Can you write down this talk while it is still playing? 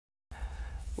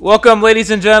Welcome,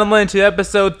 ladies and gentlemen, to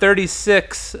episode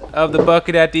 36 of the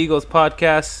Bucket at the Eagles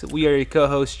podcast. We are your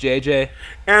co-host, JJ.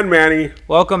 And Manny.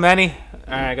 Welcome, Manny.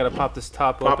 All right, I got to pop this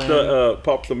top open.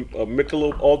 Pop the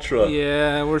Michelob Ultra.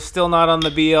 Yeah, we're still not on the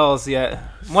BLs yet.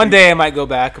 One day I might go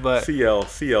back, but CL.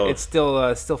 It's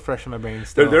still fresh in my brain.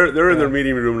 Still. They're in their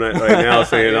meeting room right now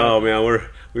saying, "Oh man, we're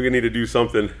gonna need to do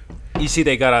something." You see,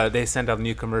 they sent out a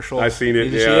new commercial. I seen it.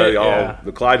 Yeah,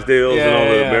 the Clydesdales and all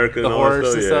the American, the and all horse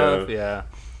that and stuff. Yeah.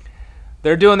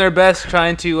 They're doing their best,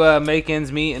 trying to make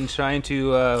ends meet and trying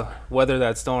to weather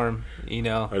that storm. You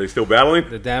know, are they still battling?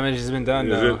 The damage has been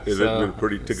done. Is it been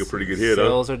took a pretty good hit?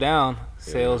 Sales are down.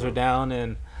 Sales are down,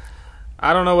 and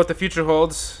I don't know what the future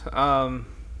holds.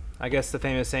 I guess the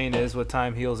famous saying is, "What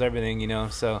time heals everything." You know,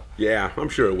 so yeah, I'm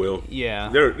sure it will. Yeah,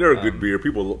 they're a good beer.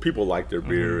 People like their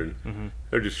beer, and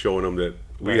they're just showing them that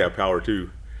we have power too.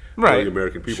 Right, the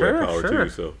American people have power too.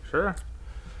 So sure.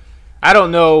 I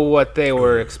don't know what they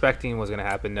were expecting was going to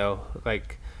happen, though.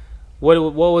 Like,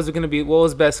 what was it going to be? What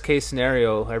was best case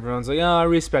scenario? Everyone's like, "Oh, I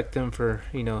respect them for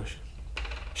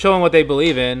showing what they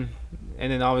believe in,"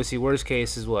 and then obviously worst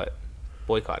case is what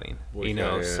boycotting.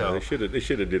 So they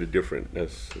should have did it different.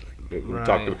 That's right.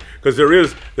 Talked because there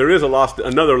is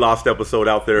another lost episode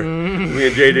out there. Me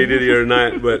and JJ did the other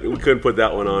night, but we couldn't put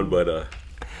that one on. But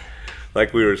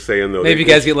like we were saying, though, maybe you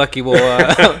guys get lucky. We'll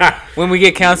when we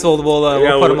get canceled, we'll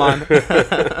put them on.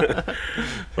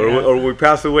 Or when we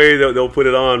pass away, they'll put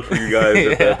it on for you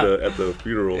guys at the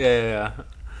funeral. Yeah.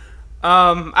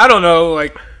 I don't know.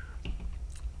 Like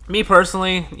me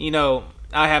personally,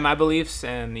 I have my beliefs,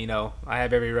 and I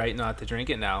have every right not to drink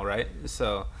it now, right?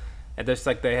 So, and just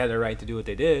like they had the right to do what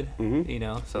they did,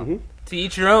 So to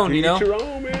each your own, to each your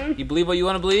own, man. You believe what you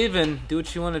want to believe and do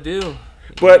what you want to do.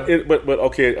 But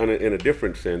okay, in a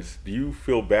different sense, do you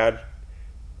feel bad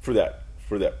for that?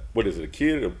 What is it? A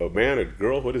kid, a man, a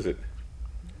girl? What is it?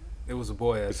 It was a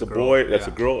boy. It's a boy. That's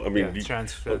a girl. I mean,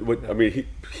 I mean,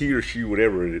 he or she,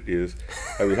 whatever it is.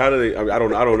 I mean, how do they? I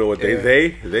don't know what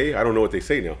they. I don't know what they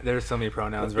say now. There's so many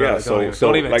pronouns. Yeah.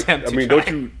 Don't even attempt to. Don't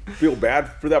you feel bad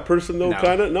for that person though? No.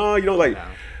 Kind of. No, you don't like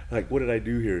what did I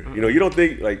do here? Mm-hmm. You don't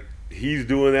think like he's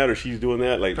doing that or she's doing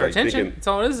that for attention. That's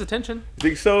all it is. Attention. You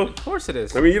think so? Of course it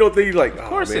is. I mean, you don't think like, of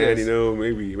course man, it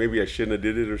is. maybe I shouldn't have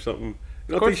did it or something.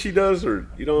 You don't think she does, or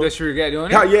does she regret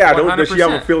doing it? Yeah, does she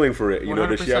have a feeling for it? 100%.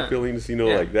 Does she have feelings?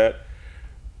 Like that.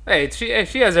 Hey,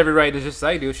 she has every right to just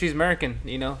like do. She's American.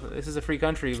 This is a free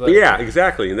country. But yeah,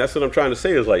 exactly, and that's what I'm trying to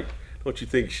say. Is like, don't you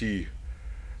think she's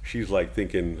like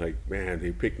thinking like, man,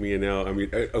 they picked me, and now I mean,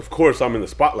 of course I'm in the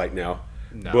spotlight now,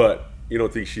 but you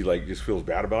don't think she like just feels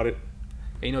bad about it?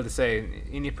 And you know what to say,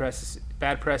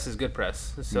 bad press is good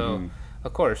press. So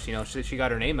of course, she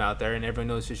got her name out there, and everyone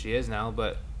knows who she is now.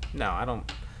 But no, I don't.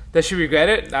 Does she regret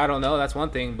it? I don't know. That's one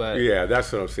thing, but yeah,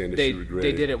 that's what I'm saying. They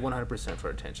did it 100% for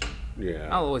attention. Yeah,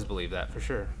 I'll always believe that for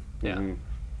sure. Yeah,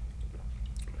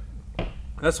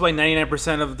 that's why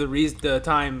 99% of the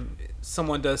time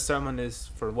someone does someone is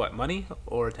for what, money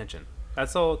or attention.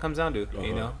 That's all it comes down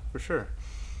to. For sure.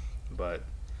 But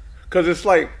because it's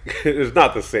like it's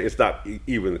not the same. It's not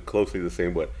even closely the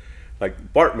same. But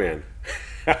like Bartman.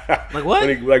 Like what?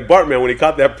 Like Bartman when he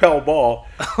caught that foul ball.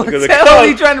 What the hell are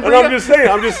you trying to bring up? I'm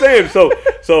just saying.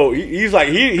 So he's like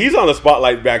he's on the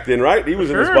spotlight back then, right? He was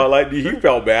in the spotlight. He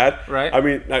felt bad, right? I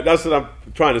mean, that's what I'm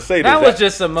trying to say. That was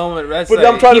just a moment. But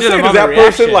I'm trying to say, does that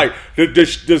person like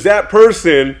does that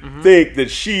person think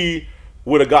that she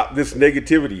would have got this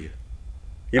negativity?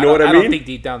 You know what I mean? I don't think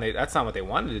deep down that's not what they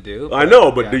wanted to do. I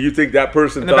know, but do you think that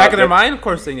person in the back of their mind? Of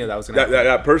course, they knew that was going to happen.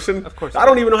 That person? Of course. I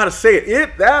don't even know how to say it.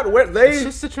 It's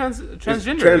just a transgender.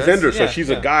 Transgender. So she's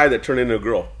a guy that turned into a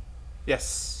girl.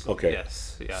 Yes. Okay.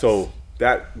 Yes. So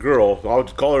that girl, I'll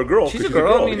call her a girl. She's a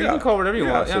girl. I mean, you can call her whatever you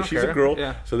want. So she's a girl.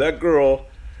 Yeah. So that girl,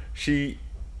 she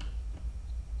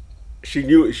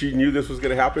knew this was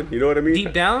going to happen. You know what I mean?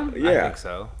 Deep down, yeah. I think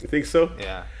so. You think so?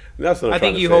 Yeah. That's what I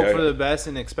think you hope for the best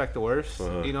and expect the worst.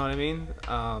 You know what I mean?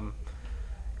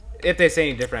 If they say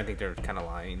any different, I think they're kind of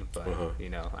lying. But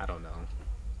I don't know.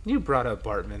 You brought up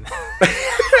Bartman.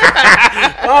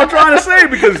 I'm trying to say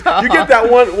because you get that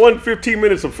one 15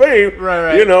 minutes of fame,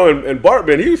 right? And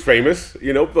Bartman, he was famous,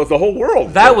 the whole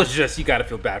world. That was just you got to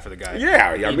feel bad for the guy.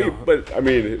 Yeah. I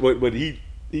mean,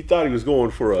 he thought he was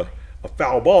going for a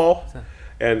foul ball.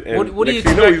 And what do you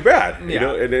he's bad,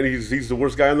 and then he's the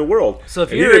worst guy in the world. So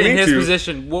if you're in his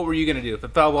position, what were you going to do if a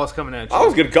foul ball's coming at you? I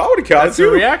would have counted too. That's a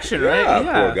reaction, right?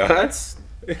 Yeah, poor guy.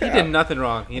 He did nothing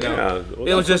wrong,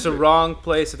 It was just a wrong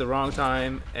place at the wrong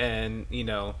time, and he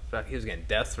was getting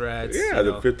death threats. Yeah,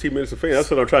 the 15 minutes of fame.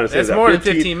 That's what I'm trying to say. That's more than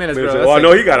 15 minutes, bro. Oh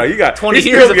no, he got 20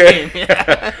 years of fame.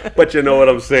 But you know what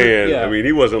I'm saying? Yeah. I mean,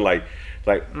 he wasn't like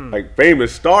like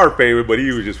famous, star famous, but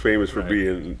he was just famous for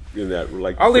being in that.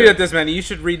 Like I'll leave it at this, man. You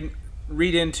should read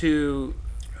into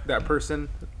that person.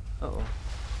 Uh-oh.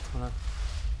 What's going on?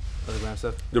 Other grand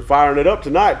stuff. They're firing it up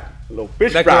tonight. A little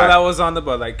fish fry. That was on the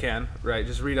Bud Light can, right?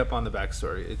 Just read up on the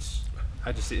backstory. It's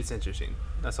interesting.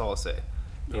 That's all I'll say.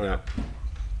 You know,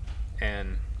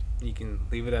 and you can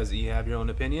leave it as you have your own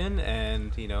opinion,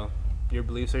 and you know, your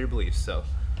beliefs are your beliefs. So,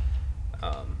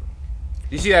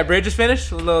 you see that bridge is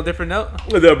finished? A little different note.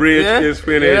 The bridge is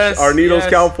finished. Yes, Arnitos,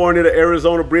 California to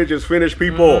Arizona bridge is finished,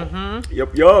 people. Mm-hmm.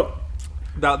 Yup.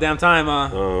 About damn time,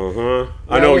 huh?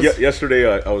 I know. Yesterday,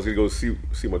 I was gonna go see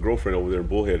my girlfriend over there in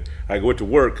Bullhead. I went to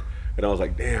work, and I was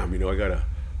like, "Damn, you know, I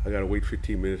gotta wait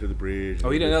 15 minutes at the bridge." Oh,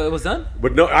 you didn't know it was done?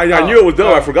 But no, I knew it was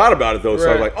done. I forgot about it though, so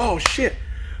I was like, "Oh shit,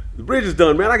 the bridge is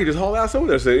done, man! I can just haul ass over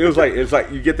there." So it's like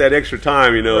you get that extra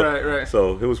time, you know. Right.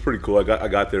 So it was pretty cool. I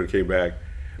got there and came back.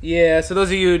 Yeah. So those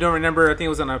of you who don't remember, I think it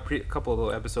was on a couple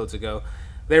of episodes ago.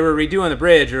 They were redoing the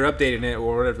bridge or updating it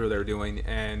or whatever they were doing,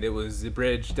 and it was the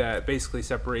bridge that basically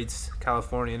separates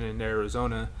California and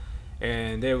Arizona.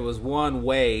 And there was one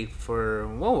way for,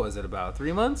 what was it, about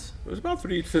 3 months? It was about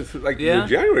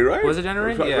January, right? Was it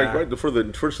January? Yeah. Right before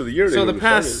the first of the year. So the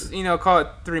past, call it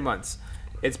 3 months.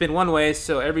 It's been one way,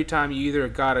 so every time you either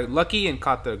got lucky and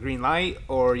caught the green light,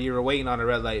 or you were waiting on a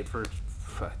red light for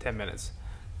 10 minutes.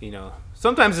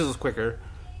 Sometimes it was quicker.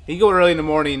 You go early in the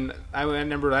morning. I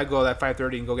remember I go at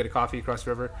 5:30 and go get a coffee across the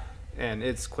river, and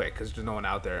it's quick because there's no one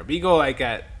out there. But you go like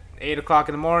at 8 o'clock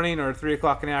in the morning or 3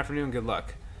 o'clock in the afternoon, good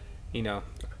luck.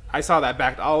 I saw that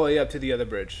backed all the way up to the other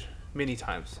bridge many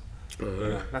times.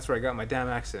 That's where I got my damn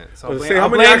accident. So I'll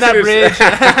blame that bridge.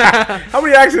 How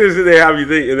many accidents did they have? You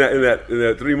think in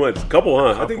that 3 months? Couple,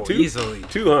 huh? I think two. Easily.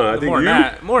 Two, huh? I think more you.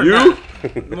 Than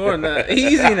that. More than that.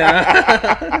 Easy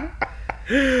now.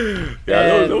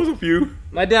 Yeah, there was a few.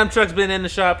 My damn truck's been in the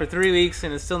shop for 3 weeks,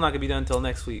 and it's still not gonna be done until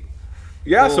next week.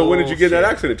 Yeah. So when did you get in that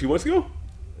accident? 2 months ago.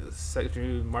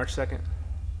 March 2nd.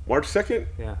 March 2nd.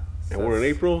 Yeah. And we're in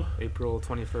April. April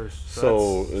 21st.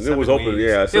 So and it was open.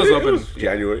 Yeah. So it was open.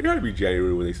 January. It got to be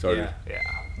January when they started. Yeah.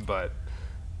 But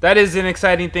that is an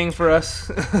exciting thing for us.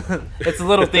 It's the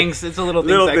little things. It's the little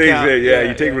things that count. That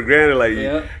you take for granted. Like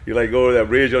you like go over that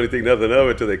bridge, you only think nothing of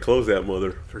it until they close that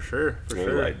mother. For sure.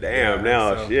 Like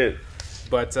damn, shit.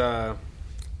 But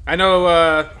I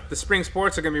know the spring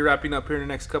sports are gonna be wrapping up here in the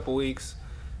next couple weeks.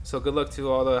 So good luck to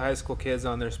all the high school kids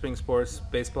on their spring sports: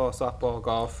 baseball, softball,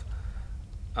 golf.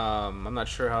 I'm not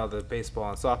sure how the baseball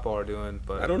and softball are doing,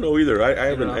 but I don't know either. I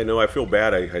haven't. I know. I feel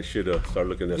bad. I should start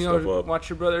looking that stuff up. Watch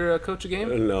your brother coach a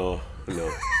game? No.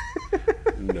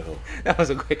 That was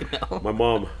a quick no. My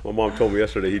mom told me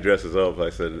yesterday he dresses up. I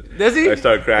said, does he? I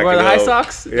started cracking up. The high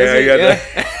socks? Yeah.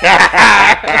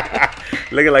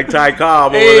 Looking like Ty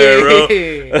Cobb over there, bro.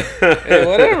 Hey,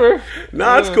 whatever.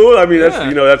 No, it's cool. I mean, that's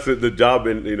that's the job,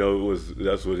 and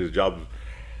that's what his job.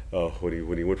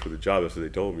 When he went for the job, that's what they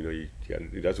told him.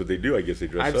 That's what they do. I guess they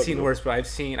dress up. I've seen worse, but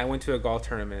I went to a golf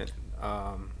tournament.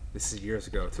 This is years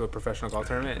ago, to a professional golf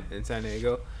tournament in San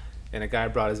Diego, and a guy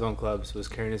brought his own clubs, was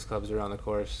carrying his clubs around the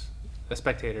course. A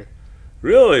spectator.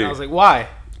 Really? And I was like, why?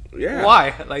 Yeah.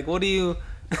 Why? Like, what do you?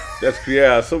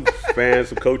 Some fans,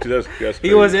 some coaches. That's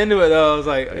he was into it though. I was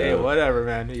like, hey, whatever,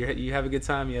 man. You have a good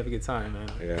time. You have a good time, man.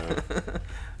 Yeah.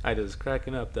 I was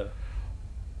cracking up though.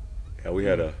 Yeah, we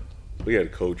had a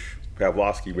coach,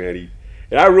 Pavlovsky, man.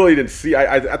 And I really didn't see.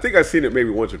 I think I seen it maybe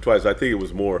once or twice. I think it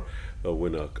was more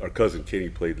when our cousin Kenny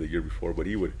played the year before. But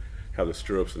he would have the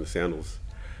stirrups and the sandals.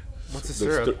 What's the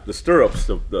stirrup? The stirrups,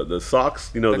 the socks.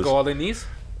 That go all the knees.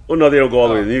 Well, no, they don't go all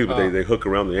the way to the knees, but they hook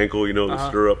around the ankle. The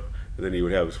stirrup, and then he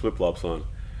would have his flip flops on. You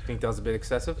think that was a bit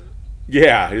excessive?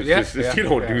 Yeah, it's you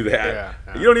don't do that.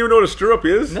 Yeah. You don't even know what a stirrup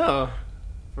is. No,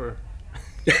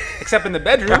 except in the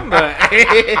bedroom. But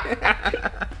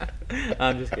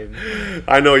I'm just kidding.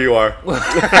 I know you are.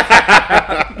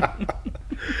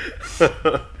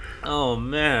 Oh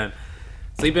man,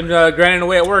 so you've been grinding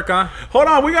away at work, huh? Hold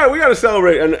on, we got to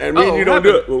celebrate, and me and you don't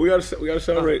do it, but we got to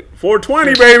celebrate.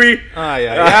 420, baby. Oh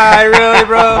yeah, really,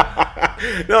 bro.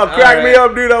 No, crack me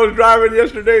up, dude. I was driving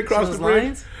yesterday across the bridge,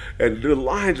 lines? And the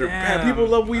lines are bad. People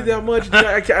love weed that much.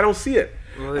 I don't see it.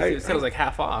 Well, it said it was like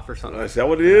half off or something. Is that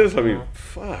what it is? I mean,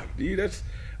 fuck, dude.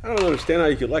 I don't understand how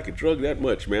you could like a drug that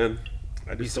much, man.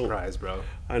 I just be surprised, bro.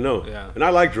 I know. Yeah. And I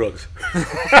like drugs.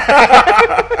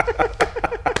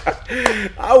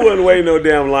 I wouldn't wait no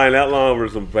damn line that long for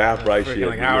some half price shit.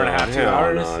 Like an hour and a half, 2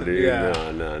 hours. No, dude.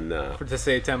 Yeah. No. To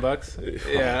save $10.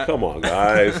 Yeah. Come on,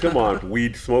 guys. Come on,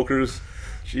 weed smokers.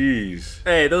 Jeez.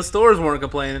 Hey, those stores weren't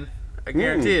complaining. I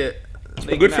guarantee it.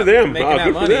 Well, good for them. Making that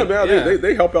Good money. for them. Yeah, Yeah.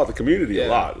 they help out the community a Yeah.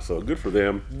 lot. So good for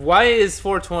them. Why is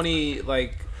 420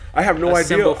 like? I have no A idea.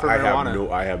 symbol for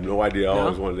marijuana. I have no idea. I No?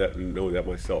 always wanted to know that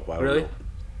myself. I don't Really? know.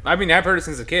 I mean, I've heard it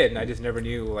since a kid, and I just never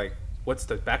knew like what's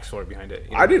the backstory behind it.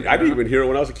 You I didn't. know? I didn't even hear it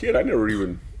when I was a kid. I never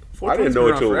even. I 420's didn't know been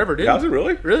it around till forever, dude. Has it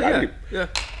really? Really? I Yeah. didn't, Yeah.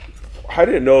 I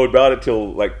didn't know about it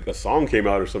till like a song came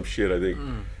out or some shit. I think.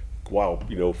 Wow,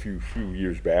 a few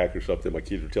years back or something. My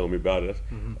kids were telling me about it.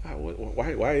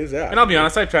 Why is that? And I'll be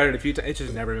honest, I've tried it a few times. It's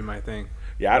just never been my thing.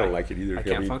 Yeah, I don't like it either. I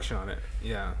can't function on it.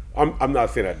 Yeah. I'm not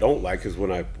saying I don't like, because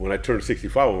when I turn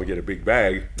 65, I'm gonna get a big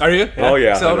bag. Are you? Oh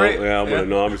yeah, Celebrate?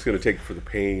 I'm just gonna take it for the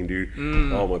pain,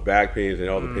 dude. All my back pains and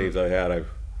all the pains I had, I am.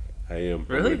 Really? I'm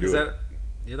gonna do Is it. that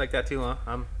you like that too, huh?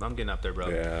 I'm getting up there, bro.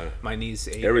 Yeah. My knees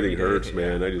ache. Everything every day. hurts,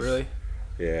 man. Yeah. I just Really?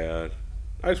 Yeah,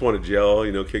 I just want to gel,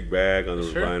 kick back on the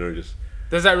Sure. recliner. Just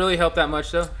Does that really help that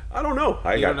much though? I don't know.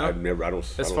 You don't know? I've never. I don't.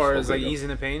 As I don't far as smoke like it, easing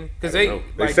the pain, because I they don't know.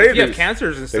 like They say if you have there's-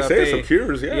 cancers and they stuff. say there's some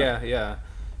cures, yeah. Yeah.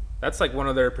 That's like one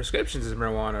of their prescriptions is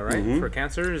marijuana, right? Mm-hmm. For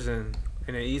cancers, and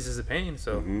it eases the pain.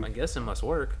 So I guess it must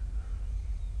work.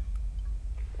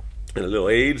 and a little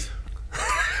AIDS.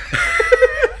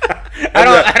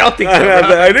 I don't think so.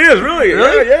 Bro. It is really.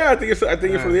 Really? Yeah. I think it's for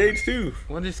the AIDS too.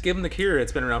 Well, just give them the cure.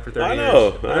 It's been around for 30 I years.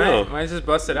 know, I Right? know. Might as just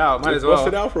bust it out. Might Just as well. bust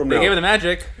it out for 'em They now. gave it the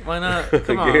magic. Why not?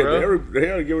 Come on, Yeah, bro. They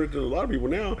had to give it to a lot of people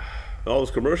now. All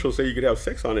those commercials say you could have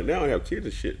sex on it now and have kids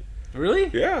and shit. Really?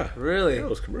 Yeah. Really? Yeah,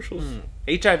 those commercials.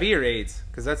 HIV or AIDS?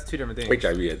 Because that's two different things.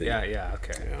 HIV, I think. Yeah.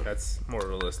 Okay. Yeah. That's more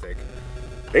realistic.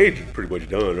 AIDS is pretty much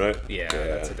done, right? Yeah,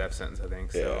 that's a death sentence, I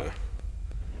think. So. Yeah.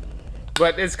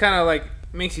 But it's kind of like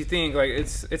makes you think like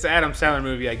it's an Adam Sandler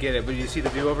movie. I get it, but you see The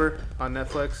Do-Over on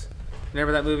Netflix?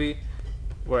 Remember that movie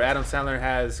where Adam Sandler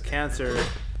has cancer?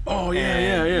 Oh yeah,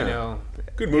 and, yeah. You know,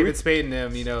 Good movie. David Spade and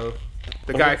him.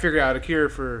 The guy figured out a cure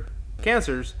for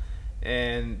cancers,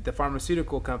 and the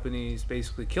pharmaceutical companies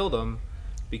basically killed him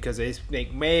because they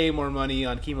make way more money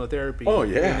on chemotherapy. Oh,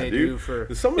 yeah, than they dude. do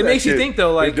for. Some of It that makes you shit, think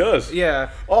though, like it does. Yeah.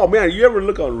 Oh man, you ever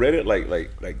look on Reddit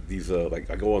like these like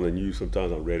I go on the news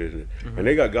sometimes on Reddit and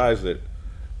they got guys that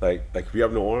like if you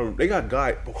have no arm, they got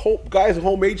guys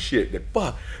homemade shit that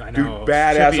fuck I dude know.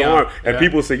 badass Trippy arm on. and Yeah.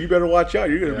 people say you better watch out,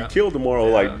 you're gonna Yeah. be killed tomorrow.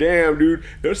 Yeah. Like damn, dude,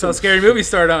 there's So some scary movie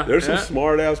start on. There's Yeah. some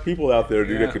smart ass people out there,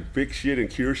 dude, Yeah. that can fix shit and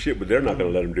cure shit, but they're not gonna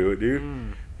let them do it, dude.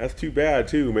 That's too bad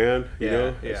too, man. You Yeah,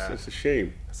 know, yeah. it's a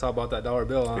shame. It's all about that dollar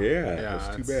bill, huh? Yeah,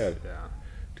 that's too bad. Yeah.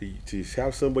 To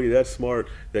have somebody that smart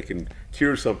that can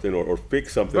cure something or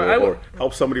fix something But I or would-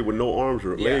 help somebody with no arms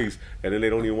or Yeah. legs, and then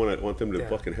they don't even want them to Yeah.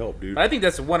 fucking help, dude. But I think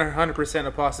that's 100%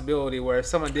 a possibility where if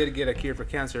someone did get a cure for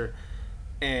cancer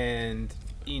and,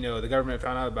 the government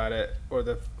found out about it or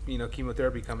the,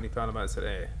 chemotherapy company found out about it and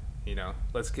said, hey,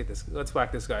 let's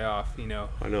whack this guy off, I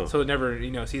know. So it never,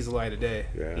 sees the light of day,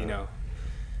 Yeah.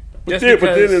 Just But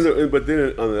because- but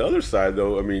then on the other side,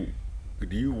 though, I mean,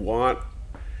 do you want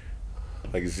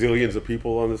like zillions of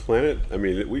people on this planet? I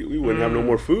mean, we wouldn't have no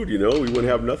more food, we wouldn't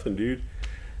have nothing, dude.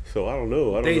 So I don't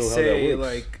know. I don't they know how say, that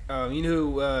works. like, you know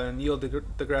who Neil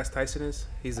deGrasse Tyson is?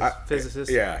 He's a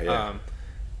physicist. Yeah.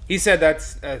 He said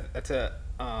that's a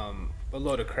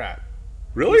load of crap.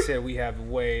 Really? He said we have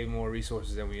way more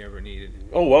resources than we ever needed.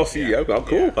 Oh well, see, Yeah. I'm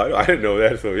cool. Yeah. I didn't know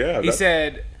that. So yeah, He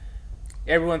said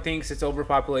everyone thinks it's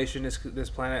overpopulation, this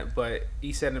planet, but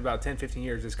he said in about 10, 15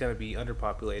 years it's going to be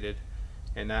underpopulated,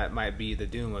 and that might be the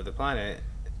doom of the planet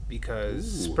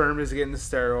because sperm is getting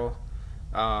sterile.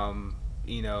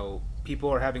 People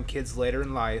are having kids later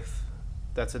in life.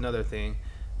 That's another thing.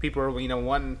 People are,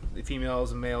 wanting the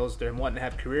females and males, they're wanting to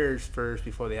have careers first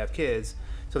before they have kids.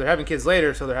 So they're having kids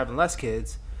later, so they're having less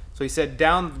kids. So he said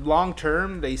down long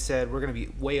term, they said we're going to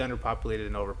be way underpopulated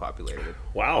and overpopulated.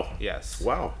 wow. Yes.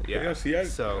 Wow. Yeah. See,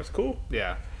 So that's cool.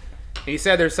 yeah. And he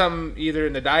said there's something either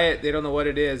in the diet, they don't know what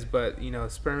it is, but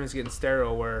sperm is getting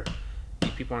sterile where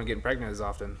people aren't getting pregnant as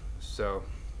often. So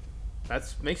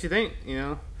that makes you think,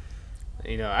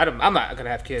 I'm not gonna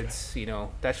have kids.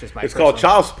 That's just my. It's called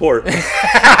child support.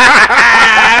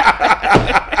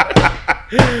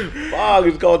 Fuck,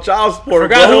 it's called child support.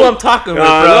 Forgot bro. who I'm talking with,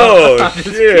 I bro. know. I'm just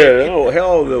Shit. Oh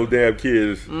hell, no damn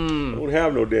kids. Don't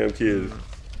have no damn kids.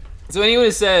 So anyone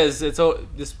who says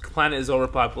this planet is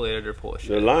overpopulated or full of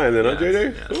They're shit. lying then, huh, Yes,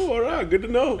 JJ? yes. Oh, all right, good to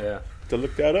know. Yeah. To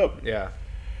look that up. Yeah.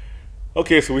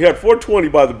 Okay, so we had 420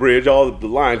 by the bridge, all the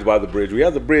lines by the bridge. We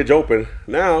have the bridge open.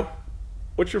 Now,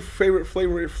 what's your favorite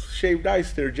flavor of shaved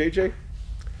ice there, JJ?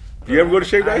 Do you ever go to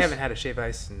shaved I ice? haven't had a shaved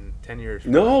ice in 10 years.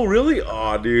 No, really?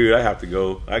 Oh, dude, I have to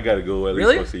go. I got to go at least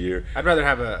Really? once a year. I'd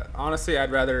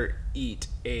rather eat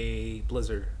a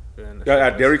Blizzard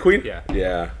At Dairy Queen? Yeah.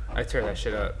 Yeah. I tear that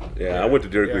shit up. Yeah, I went to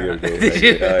Dairy Queen the other day. Did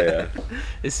you? Oh, yeah.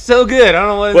 It's so good. I don't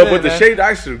know what. But the shade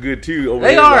ice are good too.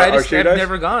 They are. I've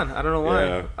never gone. I don't know why.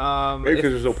 Yeah. Maybe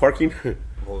because there's no parking.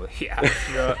 Well, yeah.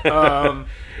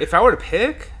 If I were to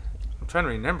pick, I'm trying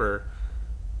to remember.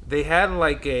 They had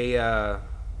like a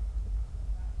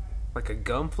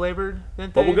gum flavored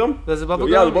bubble gum. There's a bubble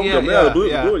gum. The bubble gum. Yeah, the blue.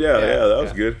 Yeah, that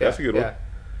was good. That's a good one.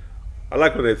 I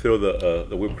like when they throw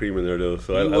the whipped cream in there though.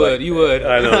 So you would.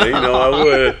 I know. I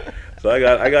would. So I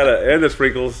gotta and the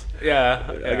sprinkles. Yeah.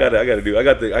 I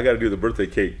gotta do the birthday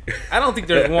cake. I don't think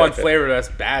there's one flavor that's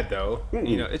bad though.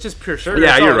 You know, it's just pure sugar.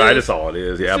 Yeah, you're right. That's all it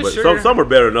is. Yeah, but some are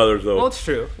better than others though. Well, it's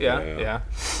true. Yeah.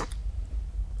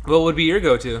 What would be your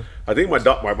go-to? I think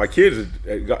my kids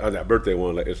got on that birthday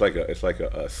one. Like it's like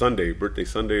a Sunday birthday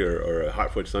Sunday or a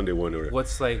hot fudge Sunday one. Or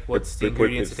what's the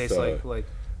ingredients? It tastes like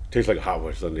tastes like a hot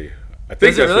fudge Sunday. I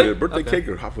think that's really? Birthday cake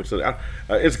or hot fudge Sunday.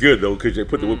 It's good though because they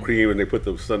put the whipped cream and they put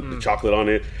the chocolate on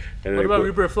it. And what about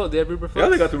root beer float? They have root beer float. Yeah,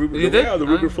 they got the root beer. Yeah, the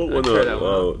root beer float one.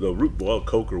 The root ball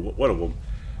Coke or one of them.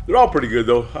 They're all pretty good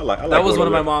though. I like. That was one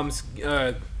of my mom's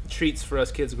treats for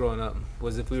us kids growing up.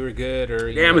 Was if we were good or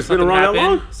it's been around that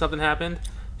long. Something happened,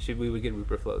 we would get root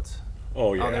beer floats.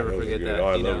 Oh yeah, I'll never forget that. Oh,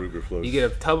 I love root beer floats. You get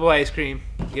a tub of ice cream,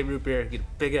 you get root beer, get a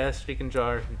big ass freaking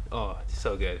jar. Oh, it's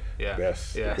so good. Yeah,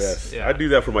 best. Yeah. I do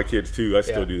that for my kids too. I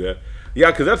still do that.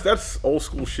 Yeah, because that's old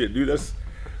school shit, dude.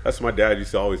 That's my dad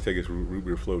used to always take us root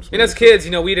beer floats. And as kids,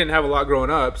 we didn't have a lot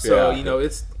growing up, so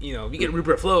it's you get a root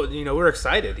beer float, we're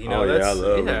excited. I love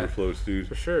root beer floats, dude.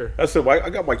 For sure. That's I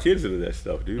got my kids into that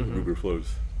stuff, dude. Root beer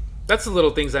floats. That's the little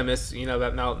things I miss,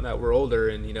 that now that we're older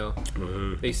and,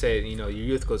 they say, your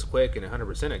youth goes quick and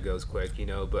 100% it goes quick,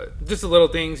 but just the little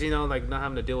things, like not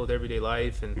having to deal with everyday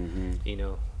life and,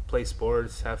 play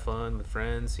sports, have fun with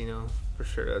friends, for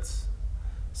sure. That's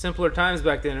simpler times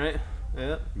back then, right?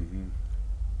 Yeah. Mm-hmm.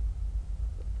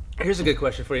 Here's a good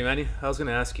question for you, Manny. I was going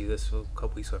to ask you this a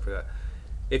couple weeks ago, I forgot.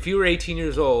 If you were 18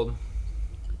 years old,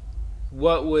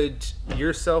 what would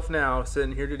yourself now,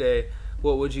 sitting here today,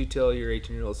 what would you tell your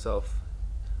 18-year-old self?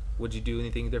 Would you do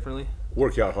anything differently?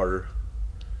 Work out harder.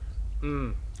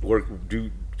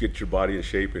 Get your body in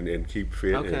shape and keep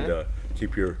fit and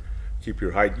keep your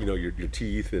height. Your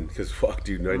teeth and because fuck,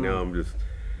 dude. Right now I'm just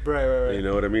right. You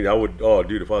know what I mean? I would. Oh,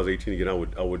 dude, if I was 18 again,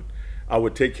 I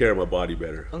would take care of my body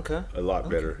better. Okay. A lot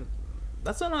better.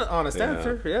 That's an honest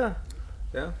answer.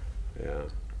 Yeah.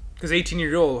 Because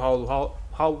 18-year-old,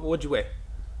 how would you weigh?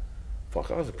 Fuck,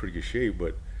 I was in pretty good shape,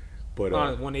 but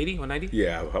 180, 190.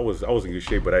 Yeah, I was in good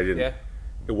shape, but I didn't. Yeah.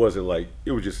 It wasn't like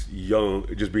it was just young,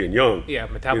 just being young. Yeah,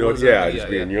 metabolism. Just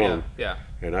being young. Yeah.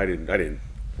 And I didn't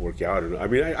work out. I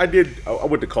mean, I did. I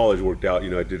went to college, worked out.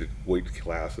 I did a weight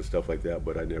class and stuff like that,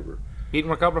 but I never. You didn't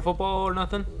work out for football or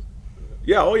nothing?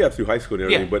 Yeah, through high school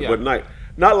and everything, but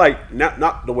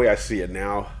not the way I see it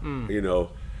now.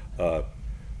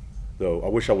 Though I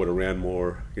wish I would have ran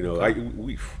more.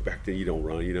 We back then you don't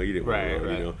run. You didn't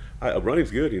run. Right. Running's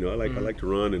good. I like to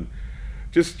run and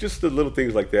just the little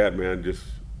things like that, man. Just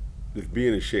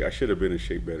being in shape. I should have been in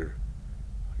shape better.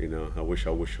 I wish I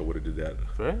would have did that.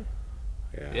 Right.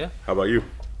 Yeah. How about you?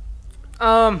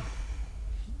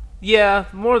 Yeah,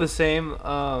 more of the same.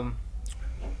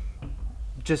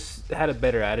 Just had a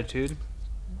better attitude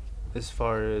as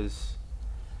far as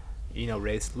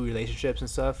relationships and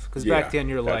stuff. Because back then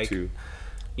you're like,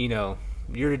 you're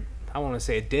I want to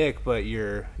say a dick, but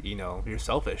you're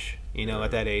selfish.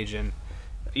 At that age, and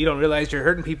you don't realize you're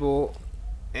hurting people.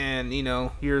 And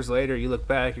years later, you look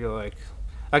back, you're like,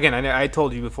 again, I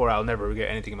told you before, I'll never regret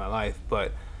anything in my life,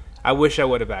 but I wish I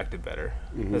would have acted better.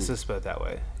 Let's just put it that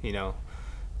way.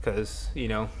 Because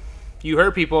you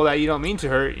hurt people that you don't mean to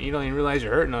hurt. You don't even realize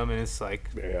you're hurting them, and it's like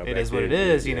it is what it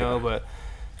is, But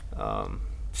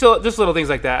so just little things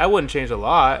like that. I wouldn't change a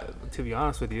lot, to be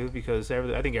honest with you, because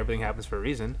I think everything happens for a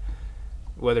reason,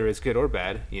 whether it's good or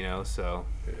bad, So,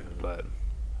 but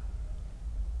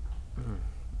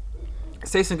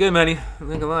it's tasting good, Manny. I'm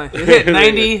not gonna lie. It hit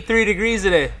 93 degrees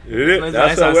today.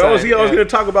 That's I was going to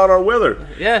talk about our weather.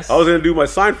 Yes. I was going to do my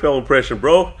Seinfeld impression,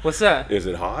 bro. What's that? Is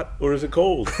it hot or is it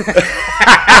cold?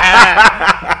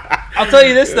 I'll tell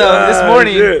you this though. This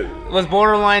morning was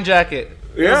borderline jacket.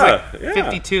 It was like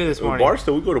 52 this morning.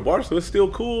 Barstow, we go to Barstow. It's still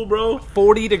cool, bro.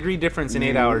 40-degree difference in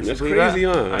 8 hours. That's crazy,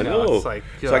 huh? I know. It's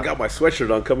so I got my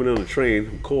sweatshirt on coming on the train.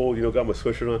 I'm cold, got my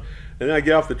sweatshirt on. And then I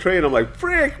get off the train. I'm like,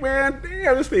 frick, man.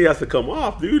 Damn, this thing has to come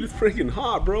off, dude. It's freaking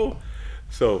hot, bro.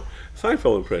 So,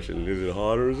 Seinfeld impression. Is it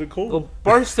hot or is it cold? Well,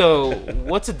 Barstow,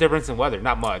 what's the difference in weather?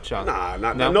 Not much. Huh?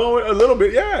 No, a little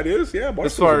bit. Yeah, it is. Yeah, Barstow.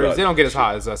 As far as they don't get as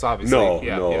hot as us, obviously.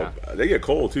 No. They get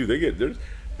cold, too.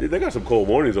 Dude, they got some cold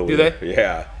mornings over Do there. they?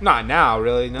 Yeah. Not now,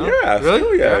 really. No. Yeah. Really?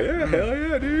 Still, yeah. Hell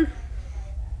yeah, dude.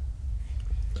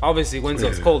 Obviously,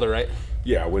 Winslow's colder, right?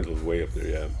 Yeah, Winslow's way up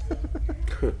there.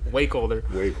 Yeah. Way colder.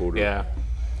 Way colder. Yeah.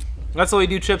 That's why we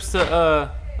do trips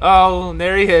to. Oh,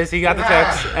 there he is. He got the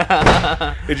text.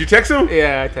 Did you text him?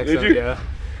 Yeah, I texted Did him. you? Yeah.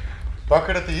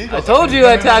 Bucket at the Eagles. I told you.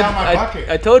 I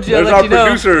told you. There's I'd our let you know.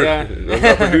 producer. Yeah. There's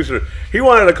our producer. He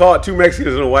wanted to call it two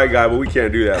Mexicans and a white guy, but we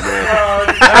can't do that, man.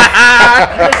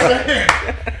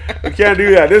 We can't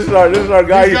do that. This is our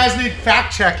guy. These guys need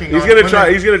fact checking. He's gonna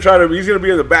try. He's gonna be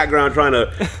in the background trying to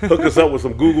hook us up with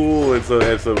some Google and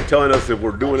some telling us if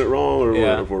we're doing it wrong or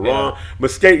if we're wrong.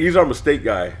 Mistake. He's our mistake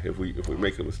guy. If we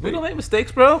make a mistake, We don't make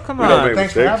mistakes, bro. Come don't on. make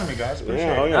Thanks for mistakes. having me, guys. Appreciate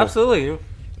Yeah, oh, it. yeah. Absolutely.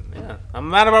 Yeah. I'm a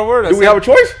man of my word. Do we have a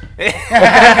choice? No, I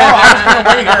was going to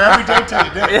wait here every day till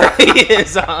you did. He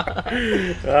is.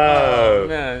 Oh,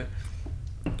 man.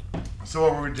 So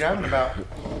what were we jamming about?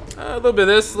 A little bit of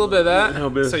this, a little bit of that. little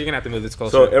bit. So you're gonna have to move this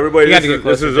closer. So everybody, You got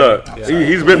this to is get closer.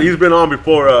 Yeah. he's been on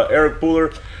before. Eric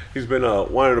Fuller. He's been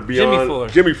wanting to be Jimmy on. Fuller.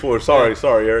 Jimmy Fuller. Sorry,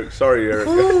 Eric. Sorry, Eric.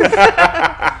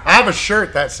 I have a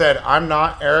shirt that said, "I'm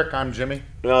not Eric, I'm Jimmy."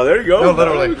 No, there you go. No,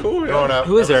 literally. That'd be cool. Growing Yeah. up.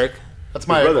 Who is Eric? That's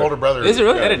my brother. older brother. Is it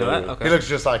really? Yeah, I didn't know no, that. no. Okay. He looks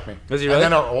just like me. Does he really?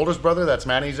 And then our oldest brother, that's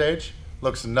Manny's age,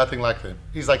 looks nothing like him.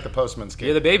 He's like the postman's kid.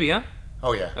 You're the baby, huh?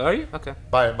 Oh yeah, Are you? Okay.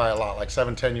 by a lot, like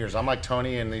 7-10 years. I'm like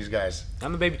Tony and these guys.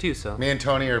 I'm the baby too, so. Me and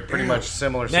Tony are pretty much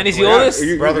similar. Manny's the situations.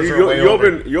 oldest? Brothers are way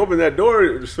older. You open that door,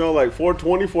 it smelled like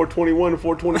 420, 421, and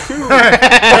 422.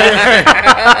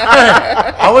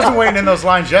 I wasn't waiting in those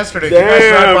lines yesterday. Did you guys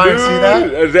drive by and see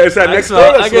that? It's that next door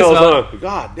I that can smells, smell huh?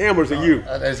 God damn, where's it you?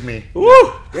 That is me.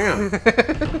 Woo! Damn.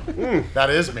 That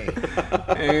is me.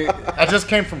 I just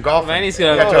came from golf. Manny's I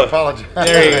gonna- got to apologize.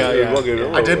 There you go, yeah.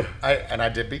 Fucking- I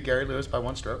did beat Gary Lewis by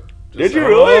one stroke. Did you So,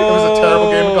 really? It was a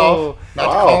terrible game of golf. Not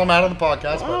Wow. to call him out on the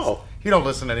podcast, Wow. but he don't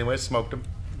listen anyway. Smoked him.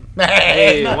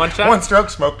 Hey, one shot? One stroke,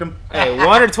 smoked him. Hey,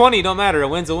 1 or 20, don't matter. A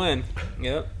win's a win.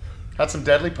 Yep. Had some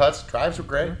deadly putts. Drives were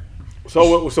great.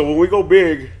 So when we go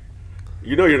big,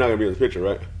 you know you're not gonna be in the picture,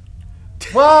 right?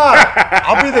 What?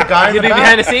 I'll be the guy in You'll the be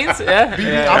back. behind the scenes? Yeah. I'll be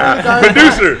yeah. the guy in the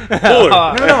back. Producer, Fuller.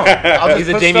 No. I'll just He's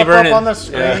a put Jamie stuff Vernon. up on the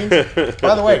screens.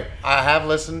 By the way, I have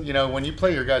listened. You know, when you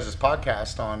play your guys'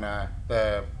 podcast on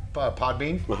the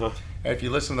Podbean, and if you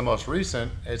listen to the most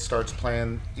recent, it starts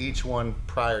playing each one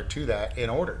prior to that in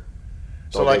order.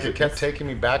 So, like, it kept taking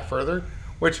me back further,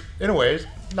 which, in a way, is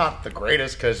not the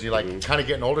greatest because you, like, kind of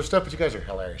getting older stuff, but you guys are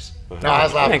hilarious. No, I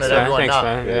was laughing Thanks, at man. everyone. Thanks, No,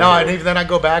 man. Yeah. no, and even then I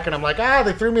go back and I'm like,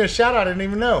 they threw me a shout out. I didn't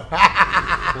even know.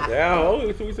 Yeah, well,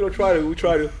 we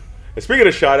try to. And speaking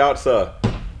of shout outs, we're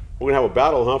gonna have a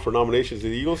battle, huh, for nominations to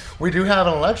the Eagles. We do have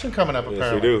an election coming up,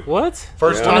 apparently. Yes, we do. What?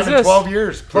 First Yeah. What time is in this? 12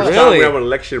 years. Plus. First time Really? we have an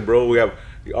election, bro. We have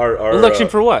our Election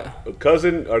for what?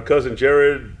 our cousin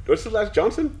Jared. What's his last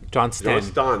Johnson? Johnston.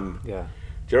 Johnston. Yeah.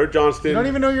 Jared Johnston. You don't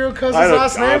even know your own cousin's I know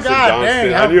last name? Johnson, God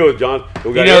Johnston. dang. I knew it was John. We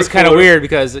You got know, it's Eric kind of Fuller, weird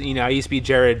because, I used to be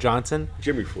Jared Johnson.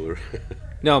 Jimmy Fuller.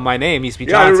 No, my name used to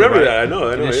be Yeah, I Johnson. remember right? that. I know,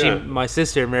 And then yeah. my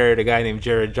sister married a guy named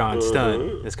Jared Johnston.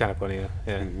 Uh-huh. It's kind of funny. Yeah.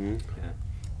 Mm-hmm. Yeah.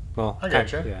 Well, I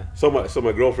gotcha. Yeah. So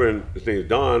my girlfriend, his name is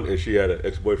Don, and she had an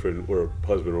ex-boyfriend or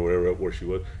husband or whatever where she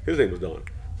was. His name was Don.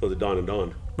 So it's Don and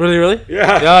Don. Really?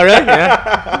 Yeah. Oh, really?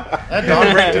 Yeah. That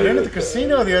dog raked it into the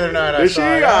casino the other night. I Did saw she?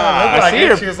 it. Ah, It looked I like see it.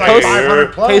 her She was like post-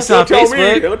 500 plus. post on Don't tell me.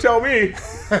 Facebook. Don't tell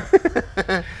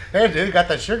me. Hey, dude, got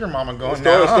that sugar mama going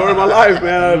Story now. of my life,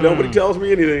 man. Nobody tells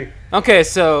me anything. Okay,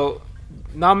 so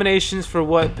nominations for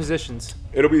what positions?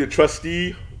 It'll be the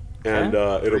trustee, and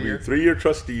it'll be 3-year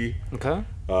trustee. Okay.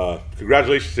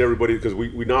 Congratulations to everybody because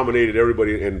we nominated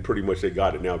everybody and pretty much they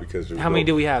got it now because How many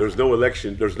do we have? There's no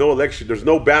election. There's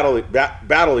no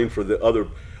battling for the other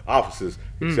offices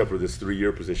except for this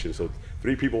 3-year position. So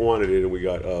 3 people wanted it, and we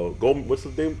got Goldman. What's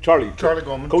his name? Charlie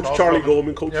Goldman. Coach Charles Charlie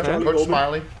Goldman. Goldman. Coach Yep, Charlie Coach Goldman.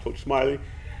 Smiley. Coach Smiley.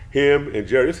 Him and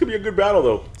Jerry. This could be a good battle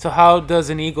though. So how does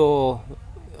an eagle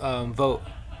vote?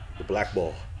 The black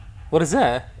ball. What is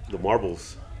that? The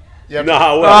marbles. Yep.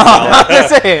 Nah, well,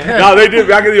 That's it. no, they did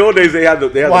back in the old days. They had the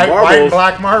White marbles. and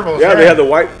black marbles. Yeah, right? they had the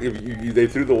white. They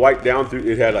threw the white down through.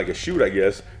 It had like a chute, I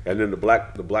guess, and then the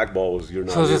black ball was you're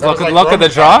not. So it's just That was luck of the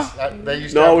Roman draw? times. They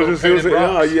used to no, have it was little just. It was, painted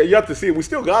no, rocks. you have to see it. We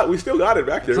still got it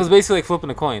back there. So it's basically like flipping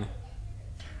a coin.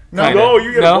 No, no,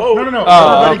 you get No? a vote. no.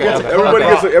 Oh, Everybody okay, gets okay. a Everybody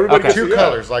rock. gets. Everybody Okay. gets Two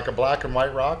colors, like a black and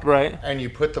white rock. Right. And you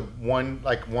put the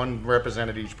one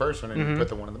represented each person, and Mm-hmm. you put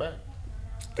the one in the back.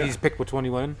 You just pick which one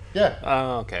you win? Yeah.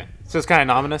 Oh, okay. So it's kind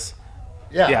of ominous?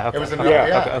 Yeah, Yeah, okay. it was. Okay,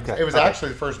 Yeah, okay. It was actually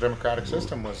the first democratic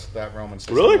system was that Roman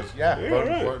system. Really? Was, yeah, Yeah,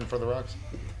 voting, right. voting for the rocks.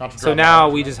 Not to So drop now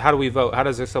ballots. how do we vote? How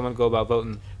does someone go about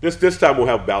voting? This time we'll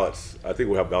have ballots. I think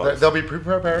we'll have ballots. There'll be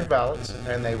pre-prepared ballots,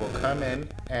 and they will come in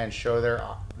and show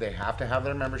they have to have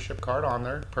their membership card on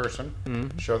their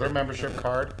person, show their membership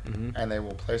card, and they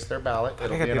will place their ballot.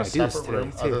 It'll got be in the a ideas separate today,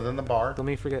 room too. other than the bar, Let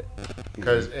me forget.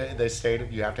 because they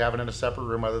stated you have to have it in a separate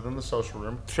room other than the social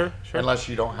room. Sure. Unless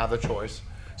you don't have the choice.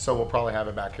 So we'll probably have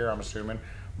it back here, I'm assuming.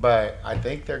 But I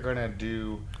think they're going to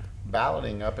do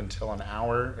balloting up until an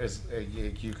hour.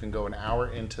 You can go an hour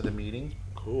into the meeting.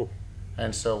 Cool.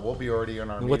 And so we'll be already on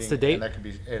our meeting. What's the date? And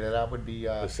that would be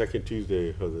The second Tuesday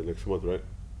of the next month, right?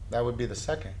 the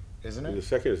second, isn't The it?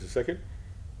 second is the second.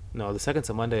 No, the second's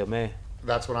a Monday of May.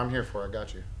 That's what I'm here for. I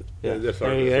got you. Yeah. That's There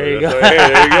right. you- That's there you right. go. That's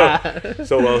right. Hey, there you go.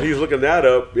 So while he's looking that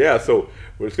up, yeah. So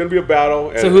it's going to be a battle.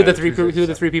 So and- who are the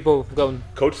and three people going?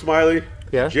 Coach Smiley,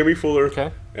 Yeah. Jimmy Fuller,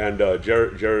 Okay. and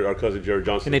Jared, our cousin Jared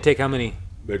Johnson. And they take how many?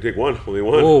 They take only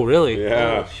one. Oh, really?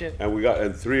 Yeah. Oh, shit. And we got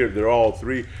they're all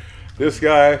three. This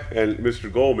guy and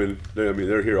Mr. Goldman.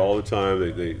 They're here all the time.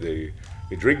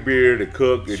 They drink beer, they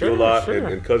cook, they do a Sure, lot. sure.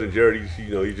 And cousin Jared,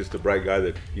 he's just a bright guy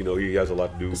that he has a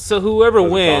lot to do. So whoever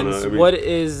Doesn't wins, count, I mean- what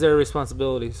is their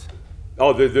responsibilities?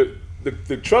 Oh,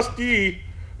 the trustee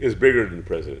is bigger than the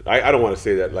president. I don't want to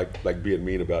say that like being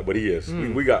mean about it, but he is.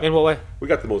 We got In what way? we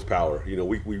got the most power.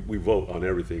 We vote on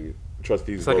everything.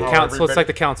 Trustees It's like vote. a council. So it's everybody- like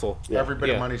the council. Every bit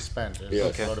Yeah. of money spent is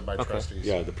Yeah. voted by Okay. trustees.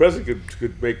 Yeah, the president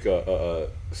could make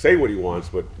say what he wants,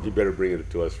 but he better bring it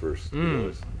to us first.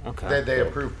 Okay. They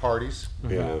approve parties.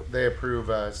 Yeah. They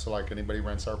approve. So like anybody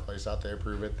rents our place out, they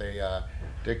approve it. They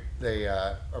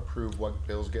approve what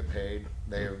bills get paid.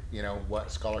 They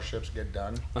what scholarships get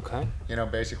done. Okay.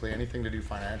 Basically anything to do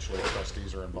financially,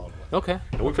 trustees are involved with. Okay.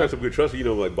 And we've had some good trustees,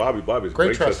 like Bobby. Bobby's a Great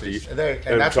great trustees. trustee.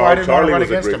 And that's why I didn't want to run was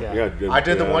a against great- him. Yeah, I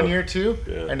did the yeah. 1 year too,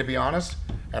 Yeah. and to be honest,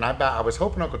 I was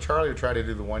hoping Uncle Charlie would try to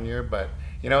do the 1 year, but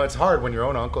it's hard when your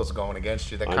own uncle's going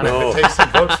against you. That kind know. of takes some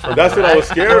votes from That's you, what I was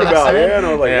right? scared You know what I'm about. saying? Yeah, and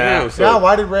I was like, Yeah. damn. So, Yeah,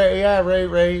 why did Ray?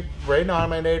 Yeah, Ray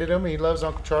nominated him. He loves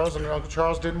Uncle Charles, and Uncle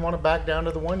Charles didn't want to back down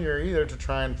to the 1 year either to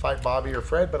try and fight Bobby or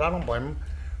Fred. But I don't blame him.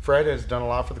 Fred has done a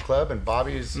lot for the club, and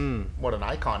Bobby is what an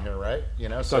icon here, right?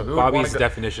 So like who would Bobby's wanna go,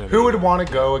 definition of who it. would want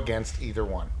to go against either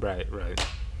one? Right.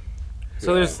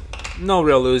 So there's no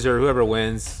real loser. Whoever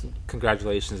wins,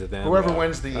 congratulations to them. Whoever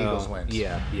wins, the Eagles wins.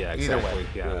 Yeah. Either way. Exactly.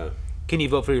 Yeah. yeah. Can you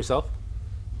vote for yourself?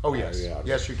 Oh yes, Yeah.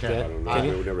 yes you can. Yeah. I don't know. Can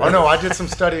you? We never Oh had no, it. I did some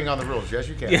studying on the rules. Yes,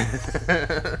 you can.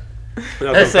 That's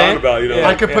what I'm saying? talking about. Yeah.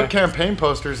 I could put campaign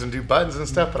posters and do buttons and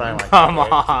stuff, but I'm like, Come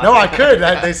on. no, I could.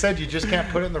 They said you just can't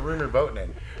put it in the room you're voting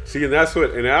in. See, and that's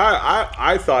what, and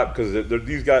I thought, because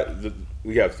these guys,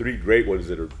 we have three great ones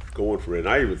that are going for it, and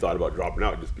I even thought about dropping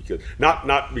out just because,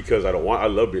 not because I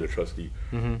love being a trustee,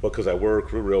 but because I work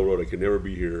for the railroad, I can never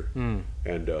be here,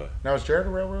 and Now is Jared a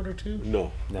railroader too?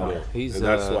 no, he's, and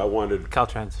that's what I wanted,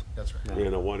 Caltrans. That's right.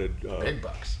 and I wanted, Big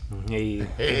bucks.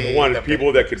 Hey. I wanted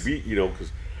people that could be,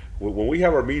 because when we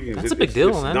have our meetings, That's a big deal,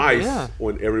 it's man. nice Yeah.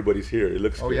 when everybody's here. It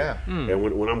looks Oh, good. yeah. And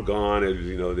when I'm gone,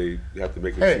 they have to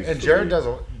make Hey, excuses and for Jared me. does.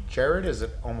 Jared is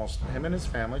almost him and his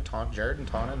family. Jared and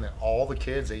Tana, and all the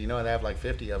kids. They have like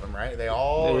 50 of them, right? They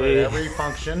all are at every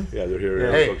function. Yeah, they're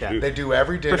here. Hey, Yeah. they do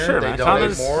every dinner. sure, they man. donate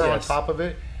Tana's- more on yes. top of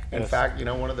it. In Yes. fact,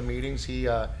 one of the meetings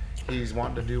he's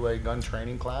wanting to do a gun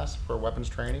training class for weapons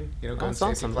training. Gun That's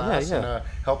safety awesome. class, Yeah, yeah. and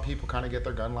help people kind of get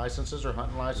their gun licenses or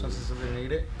hunting licenses if they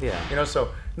need it. Yeah. So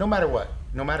no matter what,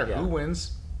 no matter Yeah. who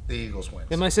wins, the Eagles wins.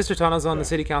 And my sister Tana's on the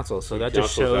city council, so that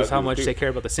just Councils, shows that how is much big. they care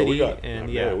about the Oh, we city. got- And man,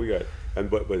 yeah, we got, and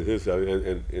but his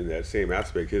and in that same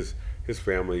aspect, his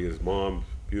family, his mom,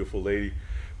 beautiful lady,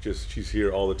 she's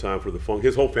here all the time for the fun.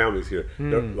 His whole family's here.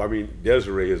 I mean,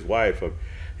 Desiree, his wife,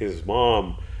 his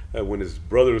mom. When his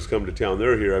brothers come to town,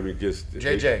 they're here. I mean, just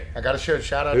JJ, I got to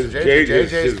shout out to His JJ. JJ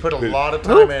JJ's his- put a his- lot of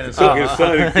time in. And Cook, stuff. his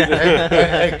son,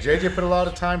 hey, JJ put a lot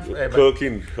of time for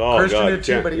cooking. Oh Christian God, did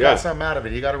too, can't- but he yeah. got something out of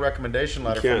it. He got a recommendation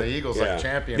letter from can't- the Eagles, yeah. like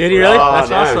champion. did he for- really? Oh, That's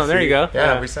nice. awesome. There you go.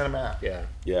 Yeah, we sent him out. Yeah.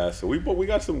 Yeah, so we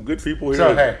got some good people here.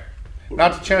 So hey,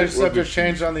 not to change the We're subject, good.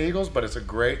 change on the Eagles, but it's a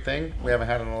great thing. We haven't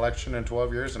had an election in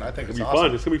 12 years, and I think It's it's gonna be awesome.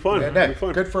 fun. It's gonna be fun. Yeah, It's gonna be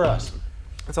fun. Good for us.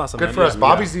 That's awesome. Good man. for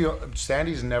us. Yeah.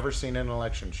 Sandy's never seen an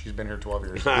election. She's been here 12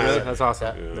 years. Really? That's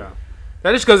awesome. Yeah. Yeah.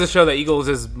 That just goes to show that Eagles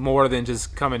is more than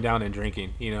just coming down and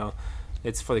drinking.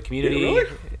 It's for the community. Yeah, really?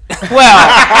 well,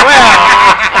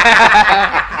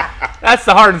 that's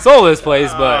the heart and soul of this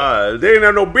place. But If they didn't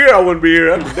have no beer, I wouldn't be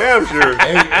here. That's damn sure.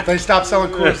 Hey, if they stop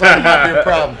selling Coors Light, it might be a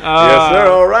problem. Yes,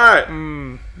 sir. All right.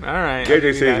 all right,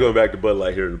 JJ says he's going back to Bud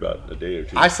Light here in about a day or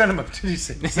two. I sent him a.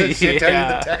 Did he tell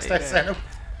you the text I sent him?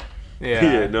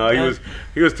 Yeah. No,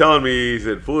 he was telling me. He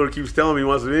said Fuller keeps telling me he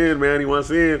wants in, man. He wants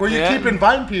in. Well, you keep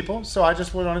inviting people, so I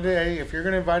just wanted to, hey, if you're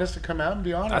going to invite us to come out and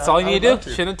be on, that's all you need to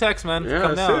do. Shoot a text, man. Yeah,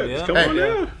 come down. Yeah. Come on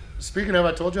down. Speaking of,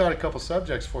 I told you I had a couple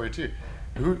subjects for you too.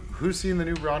 Who's seen the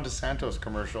new Ron DeSantis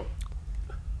commercial?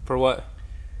 For what?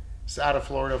 It's out of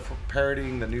Florida for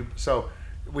parodying the new. So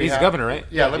he's governor, right?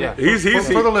 Yeah. Let me. He's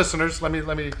for the listeners. Let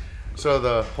me. So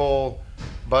the whole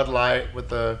Bud Light with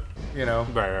the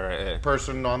right.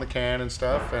 person on the can and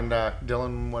stuff, and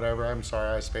Dylan whatever. I'm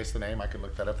sorry, I spaced the name. I could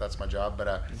look that up. That's my job.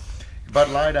 But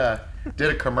Bud Light did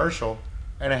a commercial.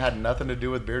 And it had nothing to do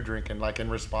with beer drinking, like in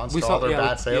response to all their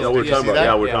bad sales. Yeah, we're talking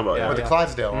about with the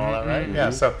Clydesdale and all that, right?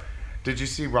 Yeah. So, did you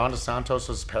see Ron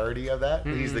DeSantos' parody of that?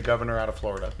 He's the governor out of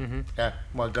Florida. Yeah,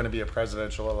 well, going to be a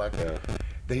presidential election.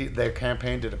 Yeah. Their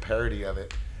campaign did a parody of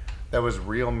it. That was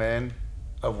real men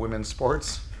of women's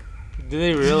sports. Did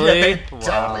they really? Yeah, they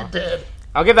totally did.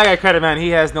 I'll give that guy credit, man. He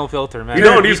has no filter, man.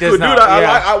 He's good, dude.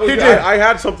 I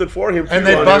had something for him, too. And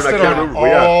they busted on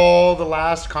all the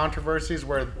last controversies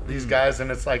where these guys, and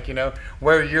it's like,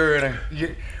 where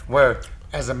where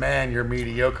as a man you're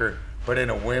mediocre, but in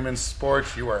a women's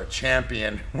sports you are a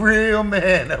champion. Real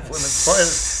men of women's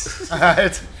sports.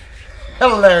 It's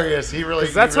hilarious.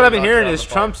 That's what I've been hearing is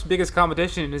Trump's biggest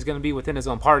competition is going to be within his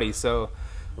own party. So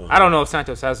I don't know if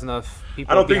Santos has enough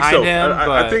people behind him.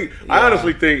 I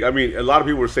honestly think. I mean, a lot of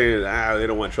people were saying they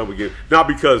don't want Trump again, not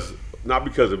because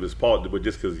of his politics, but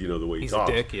just because the way he talks.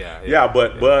 He's a dick, yeah.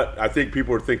 But I think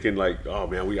people are thinking like, oh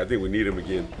man, I think we need him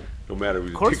again, no matter if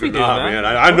he's a dick or not, man.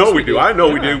 I know we do. I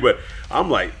know we do, but I'm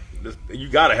like, you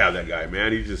got to have that guy,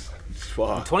 man. He just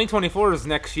fuck. 2024 is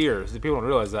next year. So people don't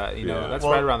realize that. That's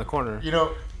right around the corner.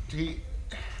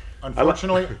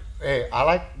 Unfortunately, hey, I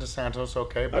like DeSantis,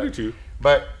 okay, but I do too.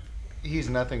 But he's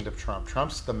nothing to Trump.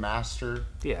 Trump's the master.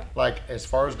 Yeah. Like, as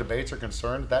far as debates are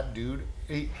concerned, that dude,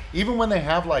 even when they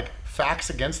have, like, facts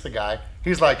against the guy,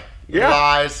 he's like,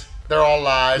 lies. They're all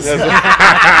lies. I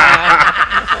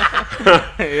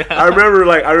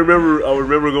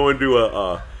remember going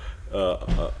to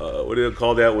what do they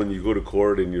call that when you go to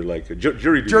court and you're like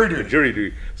jury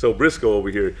duty. So Briscoe over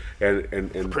here and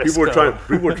people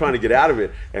were trying to get out of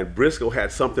it, and Briscoe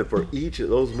had something for each of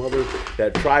those mothers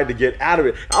that tried to get out of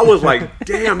it. I was like,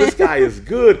 damn, this guy is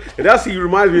good. And that's he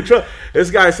reminds me of Trump.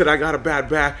 This guy said, I got a bad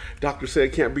back. Doctor said I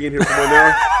can't be in here for 1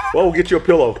 hour. Well, we'll get you a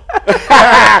pillow.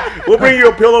 We'll bring you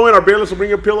a pillow in. Our bailiffs will bring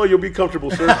you a pillow. You'll be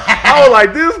comfortable, sir. I was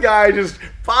like, this guy just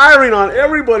firing on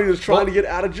everybody that's trying to get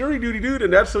out of jury duty, dude.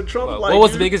 And that's what Trump like. What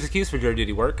was the biggest excuse for jury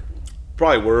duty? Work?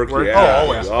 Probably work. Yeah.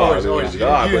 Always. You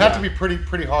have to be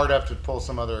pretty hard up to pull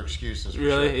some other excuses.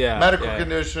 Really? Sure. Yeah. Medical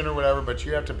condition or whatever, but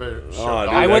you have to be sure.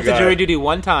 I went to jury duty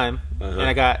one time, and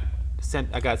I got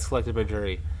selected by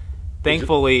jury.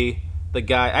 Thankfully, the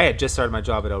guy, I had just started my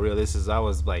job at El Rio. I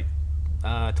was like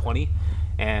 20.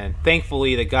 And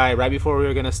thankfully, the guy right before we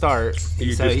were gonna start,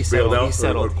 he settled out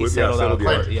of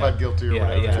court. Pled guilty or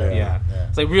whatever. Yeah.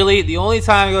 It's like, really, the only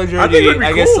time I go to jury duty,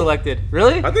 I get selected.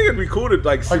 Really? I think it'd be cool to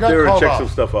like sit there and check some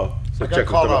stuff out. I got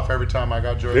called off every time I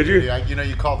got jury duty.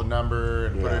 You call the number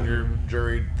and put in your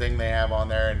jury thing they have on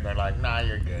there, and they're like, nah,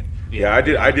 you're good. Yeah, I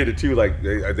did it too. Like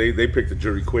they picked the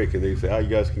jury quick, and they say, "Oh, you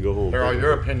guys can go home." They're all,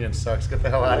 your opinion sucks. Get the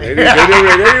hell out of here. They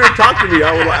didn't even talk to me.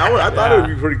 I thought it would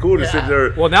be pretty cool to sit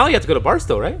there. Well, now you have to go to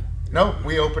Barstow, right? No,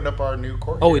 we opened up our new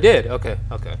court. Oh, we did. Okay.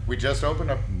 We just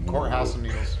opened up courthouse in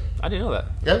Needles. I didn't know that.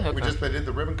 Yeah, they did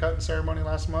the ribbon cutting ceremony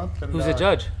last month. And, who's the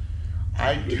judge?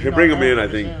 They bring him in, I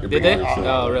think. Did they?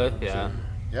 Oh, really? Yeah.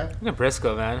 Yeah. Look at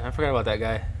Briscoe, man. I forgot about that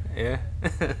guy. Yeah.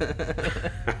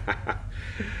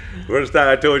 First time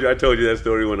I told you that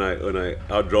story when I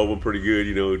outdrove him pretty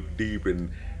good, deep,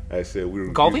 and I said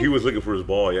he was looking for his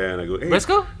ball, and I go, hey,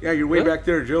 Briscoe? Yeah, you're way back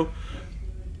there, Joe.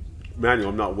 Manuel,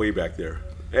 I'm not way back there.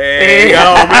 Hey,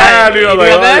 oh man,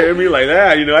 I mean like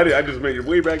that, I just made you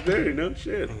way back there,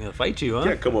 shit. I'm gonna fight you, huh? You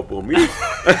can't come up on me.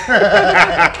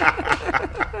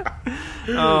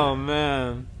 Oh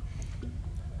man.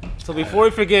 So before we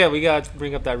forget, we got to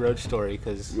bring up that road story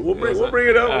because we'll bring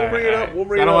it up. I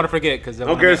don't want to forget because I'm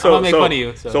gonna make fun of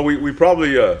you. So we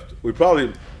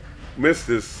probably missed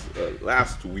this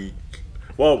last week.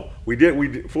 Well, we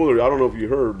did. Fuller, I don't know if you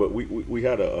heard, but we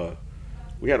had a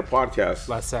podcast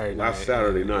last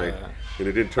Saturday night. And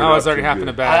it didn't turn out. I was already half in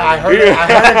a bad. I heard it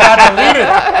got deleted.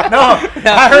 No,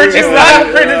 I heard you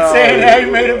laughing and saying, "Hey,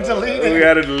 you made him delete it." We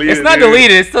had to delete it. It's not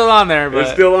deleted. It's still on there. But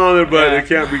it's still on there, but it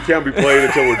can't be played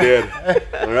until we're dead.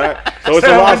 All right. So it's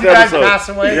So a when lost you guys episode. pass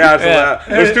away? Yeah, it's Yeah.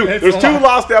 there's two. It's There's two lost.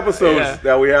 lost episodes Yeah.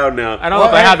 that we have now. I don't know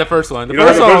if I had the first one. The You don't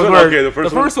first have the one was first worse. one? Okay, the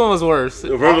first one- was worse. The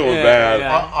first one was Yeah, bad.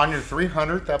 yeah. On your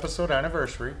 300th episode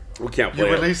anniversary, We can't you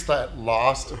play it. released that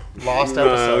lost No,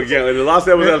 episode. we can't. The lost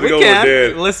episode has to We go with can't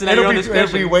dead. listen at your own It'll be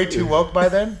discretion. way too woke by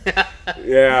then.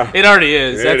 Yeah. It already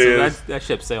is. It That's, is. that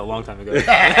ship sailed a long time ago.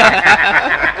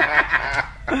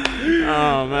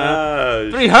 Oh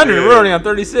man, 300. shit. We're already on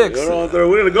 36. We're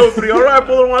gonna go 3. All right,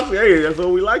 pull once. Hey, that's what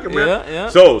we like, it, man. Yeah,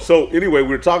 yeah. So anyway, we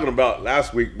were talking about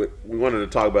last week, but we wanted to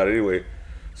talk about it anyway.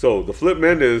 So the Flip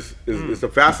Mendez is the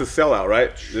fastest sellout,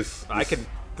 right?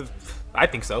 I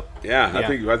think so. Yeah,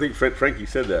 Yeah. I think Frankie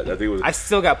said that. I think it was. I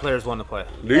still got players wanting to play.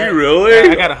 Do you really?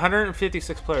 I got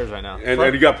 156 players right now. and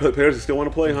you got players that still want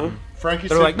to play, huh? Frankie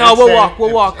They're said like, "No, we'll say walk,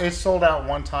 we'll walk." It sold out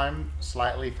one time,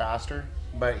 slightly faster,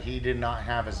 but he did not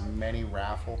have as many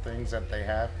raffle things that they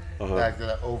have. Like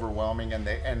the overwhelming, and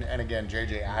again,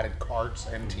 JJ added carts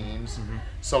and teams.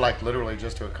 So like literally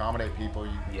just to accommodate people.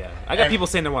 Yeah, I got people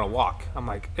saying they want to walk. I'm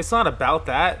like, it's not about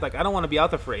that. Like, I don't want to be out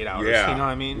there for 8 hours. Yeah. You know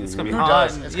what I mean? It's gonna be Who hot.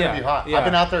 does? and- It's gonna be hot. Yeah. I've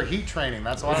been out there heat training.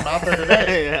 That's why I'm out there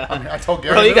today. Yeah. I told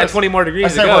Gary. Bro, you got Lewis, 20 more degrees I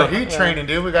to said go. we're heat training,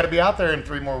 dude. We got to be out there in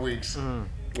 3 more weeks. I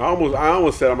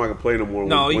almost said I'm not gonna play no more.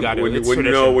 No, you gotta. When It's you know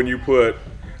tradition.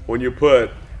 when you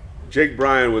put Jake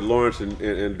Bryan with Lawrence and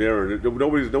Darren,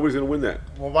 nobody's gonna win that.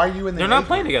 Well, why are you in the? They're not A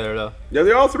playing group? together though. Yeah,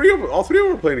 they all three of them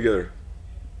are playing together.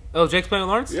 Oh, Jake's playing with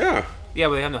Lawrence? Yeah, Yeah,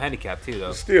 but they have no handicap too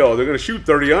though. still they're gonna shoot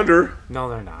 30 under. No,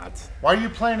 they're not. Why are you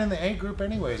playing in the A group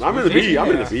anyways? I'm in the B. I'm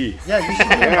in the B. Yeah, you should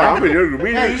be. In Yeah, I'm my in your group.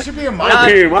 group. Yeah, you should be in my I'm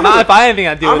group. in- I'm Not in- if I have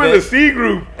anything to do I'm in with the it. C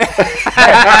group.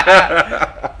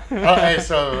 Hey,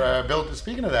 so Bill.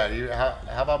 Speaking of that,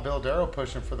 how about Bill Darrow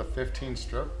pushing for the 15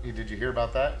 stroke? Did you hear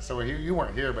about that? So you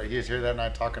weren't here, but he was here that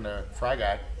night talking to Fry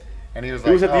Guy, and he was like,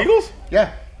 He was at the Eagles?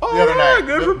 Yeah. Oh, the other yeah, night.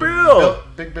 good for Bill.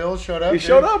 Big Bill showed up. He dude.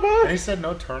 showed up, huh? And he said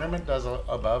no tournament does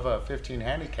above a 15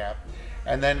 handicap,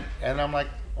 and I'm like,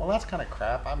 well, that's kind of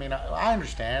crap. I mean, I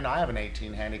understand. I have an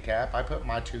 18 handicap. I put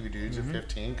my 2 dudes at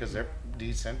 15 because they're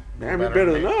decent. Man, we're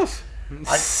better than me. us. I cut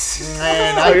this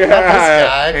Yeah.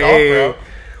 guy, Hey. golf bro.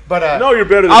 But No, you're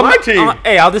better than my team.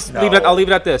 Hey, I'll just leave it. No. I'll leave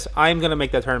it at this. I'm gonna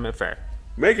make that tournament fair.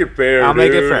 Make it fair. I'll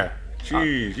make it dude. fair.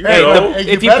 Jeez, you Hey, know.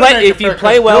 if you better play- make it if you fair,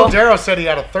 play 'cause well- Bill Darrow said he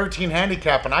had a 13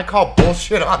 handicap, and I call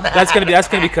bullshit on that. That's gonna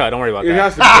be cut. Don't worry about It that.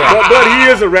 has to be, but he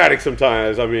is erratic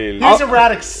sometimes. I mean, He's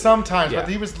erratic sometimes, Yeah. but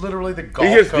he was literally the golf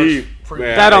he gets coach deep. for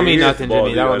Man, That don't he mean hits nothing, the ball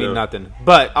Jimmy. That deep, don't I mean know. nothing.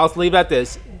 But I'll leave it at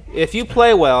this. If you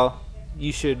play well,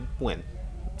 you should win.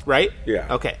 Right? Yeah.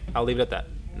 Okay. I'll leave it at that.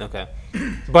 Okay.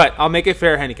 But I'll make it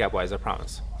fair handicap wise, I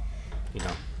promise. You know.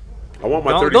 I want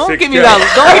my Don't 36 give me kept.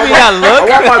 that. Don't give me that I look.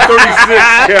 want my 36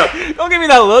 kept. Don't give me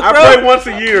that look, I bro. play once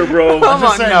a year, bro. Come I'm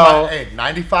just on, saying, no. hey,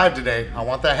 95 today. I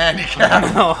want that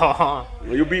handicap.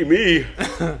 You beat me.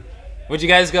 Would you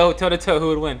guys go toe to toe? Who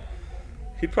would win?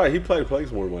 He plays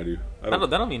more than I do. That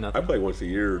don't mean I nothing. play once a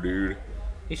year, dude.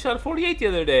 He shot a 48 the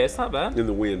other day. It's not bad. In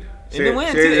the wind. In the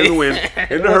wind, Say it, too. in the wind.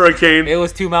 In the hurricane. It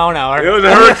was 2 mile an hour. It was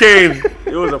a hurricane.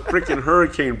 It was a freaking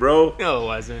hurricane, bro. No, it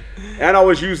wasn't. And I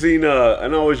was using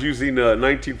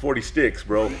 1940 sticks,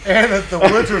 bro. And the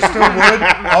woods are still wood,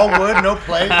 all wood, no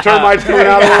plate. Termites coming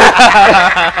out of them.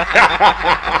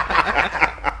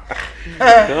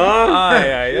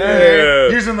 Yeah.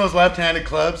 Using those left-handed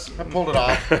clubs, I pulled it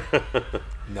off.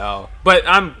 No, but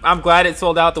I'm glad it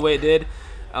sold out the way it did.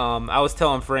 I was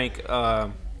telling Frank,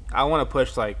 I want to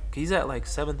push he's at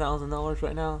 $7,000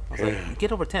 right now. I was like,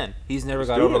 get over 10. He's never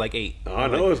got do over it. 8. I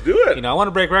know, let's do it. I want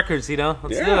to break records. Let's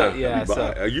do it. Yeah. So.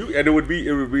 And it would be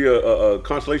a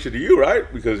consolation to you,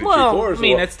 right? Because it's your Well, course. I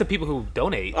mean, that's the people who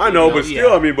donate. I know, you but still,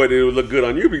 yeah. I mean, but it would look good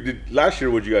on you. Last year,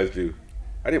 what'd you guys do?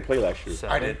 I didn't play last year.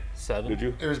 7. I did. 7. Did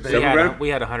you? It was big. We 7 had, grand? we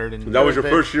had 100 and That was your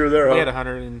big. first year there, huh? we had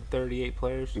 138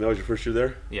 players. And that was your first year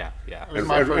there? Yeah. It was And,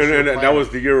 my and, first and, year and that playing. was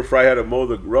the year Fry had to mow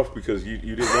the rough because you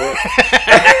didn't know it?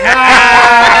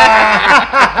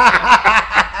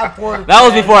 That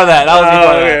was before that.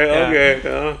 Okay.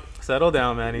 Yeah. Settle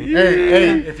down, Manny.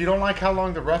 Hey, if you don't like how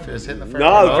long the rough is, hitting the fairway.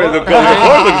 No, the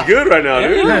course looks good right now,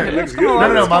 dude. Yeah, It looks come good.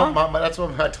 on. No, Fine. that's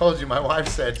what I told you. My wife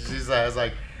said. I was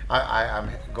like, I'm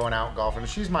going out golfing.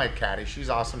 She's my caddy. She's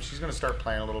awesome. She's going to start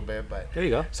playing a little bit, but There you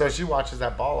go. so she watches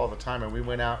that ball all the time. And we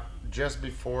went out just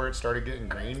before it started getting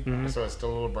green, so it's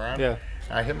still a little brown. Yeah.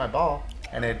 And I hit my ball,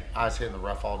 and I was hitting the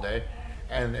rough all day,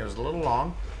 and it was a little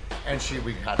long. And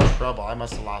we had trouble. I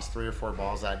must have lost 3 or 4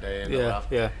 balls that day in the rough.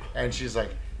 Yeah. And she's like,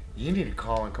 "You need to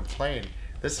call and complain."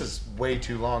 this is way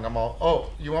too long. I'm all, oh,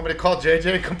 you want me to call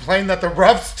JJ and complain that the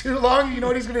rough's too long? You know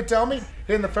what he's going to tell me?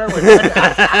 Hitting the fairway.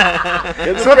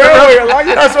 That's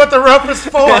what the rough is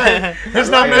for. It's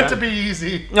not meant to be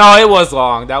easy. No, it was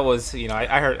long. That was, you know, I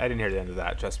didn't hear the end of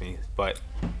that. Trust me, but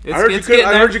I heard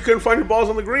you couldn't find your balls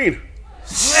on the green.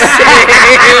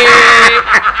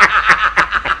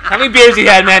 How many beers you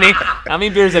had, Manny? How many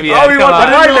beers have you had? Oh, he wants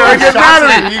to fight now. He gets mad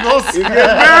at me. Eagles. He gets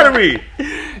mad at me.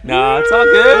 No, it's all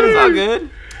good. It's all good.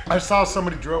 I saw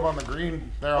somebody drove on the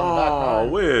green there on the back Oh,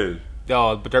 nine. when?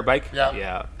 Oh, the dirt bike?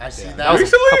 Yeah. I see that. That was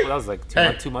Recently? that was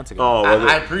like 2 months ago. Oh,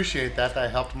 I appreciate that.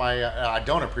 That helped my. I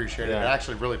don't appreciate it. Yeah. It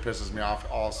actually really pisses me off.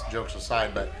 All jokes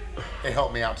aside, but it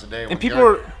helped me out today. When people Gary,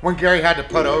 were- when Gary had to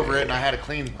put over it and I had a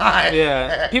clean line.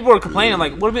 Yeah, people were complaining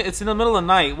like, "What? It's in the middle of the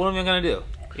night. What am I gonna do?"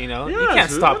 You know, you Yes,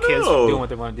 can't stop I kids know. from doing what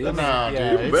they want to do. No, yeah, dude,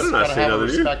 You it's better not gotta say have nothing,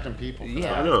 dude. respect in people.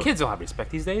 yeah. I know. Kids don't have respect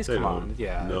these days. They Come don't. on,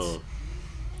 yeah. No.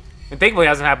 And thankfully, it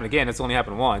hasn't happened again. It's only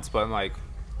happened once. But I'm like,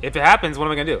 if it happens, what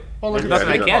am I gonna do? Well, look There's at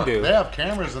nothing that. I can do. They have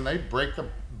cameras and they break the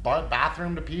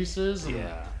bathroom to pieces and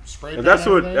Yeah. spray. And that's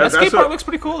down what- everything. That that's skate park what- looks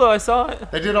pretty cool though. I saw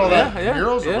it. They did all that. Yeah,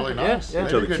 Murals yeah, are really yeah, nice. yeah. They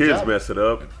Until did the a good kids job. mess it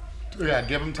up. Yeah,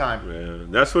 give them time.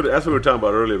 Man, that's what we were talking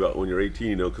about earlier about when you're 18,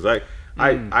 you know, because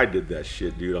I did that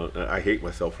shit, dude. I hate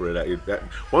myself for it. That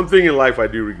one thing in life I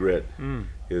do regret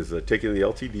is taking the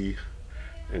LTD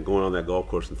and going on that golf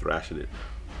course and thrashing it.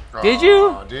 Did you?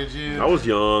 Oh, did you? I was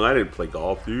young. I didn't play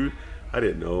golf, dude. I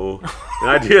didn't know, and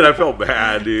I did. I felt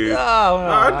bad, dude.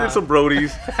 I did some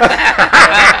Brodies.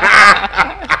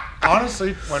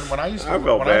 Honestly, when I used to I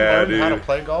felt when bad, I learned how to dude.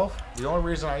 play golf, the only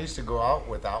reason I used to go out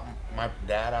without my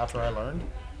dad after I learned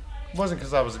wasn't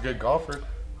because I was a good golfer.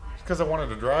 It's because I wanted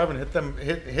to drive and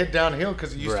hit downhill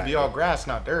because it used to be Right. all grass,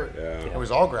 not dirt. Yeah. It was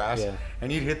all grass, Yeah.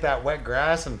 and you'd hit that wet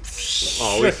grass and.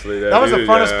 Obviously, that was the dude,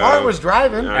 funnest yeah. part was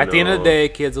driving. I At the end of the know. day,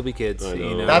 kids will be kids. I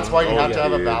You know. know? That's why you Oh, have to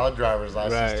have a yeah. valid driver's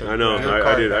license. Right. To I know. do a I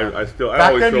cart did. now. I Back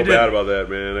always then feel you bad didn't. about that,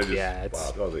 man. I just, Yeah,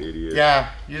 it's- fuck, I was an idiot. Yeah,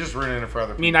 you're just ruining it for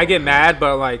other I people. mean, I get mad,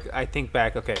 but like I think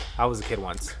back. Okay, I was a kid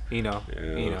once. You know.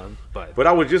 Yeah. You know. But But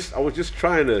I was just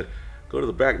trying to go to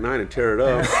the back nine and tear it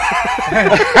up.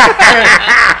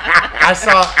 I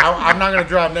saw. I'm not going to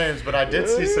drop names, but I did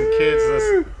see some kids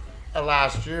this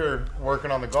last year working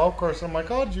on the golf course. And I'm like,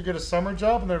 "Oh, did you get a summer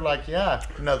job?" And they're like, "Yeah."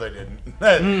 No, they didn't.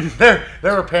 they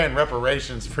were paying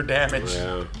reparations for damage.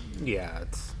 Yeah. yeah,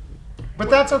 it's But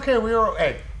that's okay. We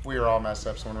were all messed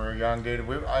ups when we were young, dude.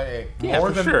 Yeah, More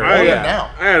for than sure. more I- than now.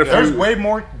 I had a There's few- way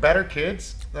more better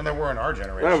kids than there were in our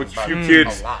generation. I have a by few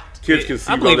kids. A lot. Kids I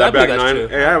conceived on believe- that I believe back that's nine. true.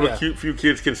 Hey, I have Yeah. a few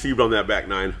kids conceived on that back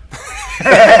nine.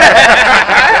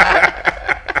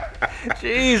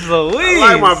 Jeez Louise.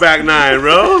 I like my back nine,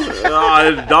 bro. Oh,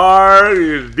 it's dark.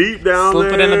 It's deep down Slip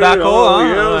there. it in the back hole, huh?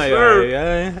 Oh, yes, sir.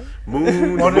 Yeah.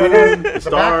 Moon, Well, moon, the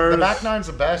stars. back nine's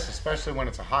the best, especially when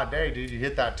it's a hot day, dude. You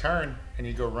hit that turn and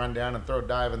you go run down and throw a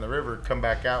dive in the river, come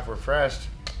back out refreshed.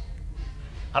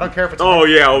 I don't care if it's Oh,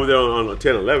 yeah, over there on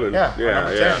 10, 11. Yeah, yeah,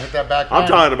 number yeah. 10, hit that back I'm nine.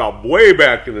 talking about way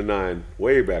back in the nine.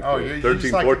 Way back Oh, there. you 13,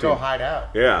 just like 14. to go hide out.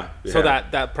 Yeah, So yeah.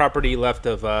 that property left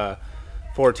of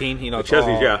 14, you know, it's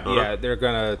Chesney's, all- yeah, uh-huh. yeah, they're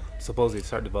gonna supposedly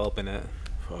start developing it.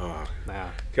 Fuck. Nah.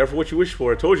 Careful what you wish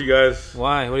for. I told you guys.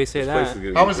 Why? What do you say This place that? is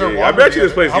gonna How get was their big. water? I bet the you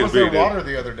this other- place How gets was their big, dude. water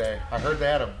the other day? I heard they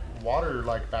had a water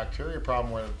bacteria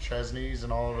problem with Chesney's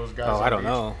and all of those guys. Oh, on I don't beach.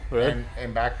 know. Really?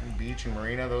 And back in beach and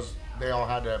marina, they all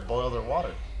had to boil their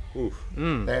water. Oof.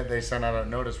 They sent out a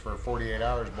notice for 48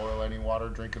 hours, boil any water,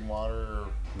 drinking water. Or,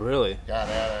 Really? yeah,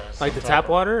 they had Like the some tap type of-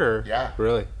 water, or Yeah.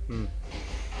 really?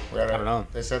 we had I don't know.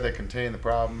 They said they contained the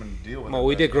problem and deal with it. Well,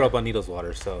 we but, did grow up on Needles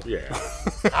water, so Yeah.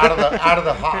 out of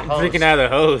the hot hose. drinking out of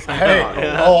the hose. Hey,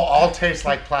 Yeah. all tastes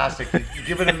like plastic. You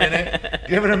give it a minute.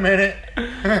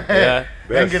 Yeah.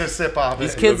 Then get a sip off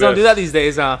These it. kids don't do that these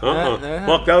days, huh?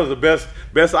 Fuck, that was the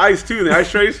best ice too in the ice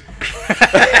trays.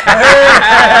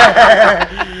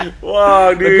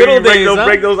 Wow, dude, good old days, huh?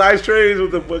 break those ice trays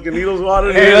with the fucking needles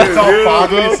water. Hey, dude, that's all dude.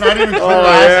 foggy. It's not even clear Oh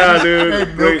ice. yeah, It's dude,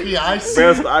 just milky Great- ice.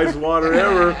 best ice water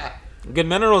ever. Good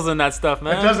minerals in that stuff,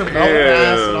 man. It doesn't melt Yeah.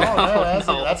 fast at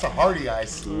all. No, that's a hardy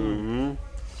ice.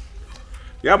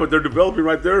 Yeah, but they're developing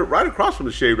right there, right across from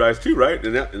the shaved ice too, right?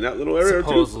 In that little area too.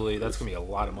 Supposedly, that's gonna be a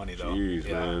lot of money, though. Jeez,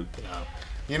 yeah. man. Yeah.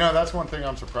 You know, that's one thing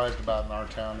I'm surprised about in our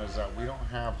town is that we don't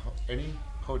have any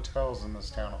hotels in this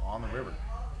town on the river.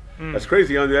 That's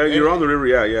crazy. You're on the river,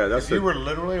 yeah. That's If you were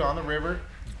literally on the river,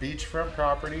 beachfront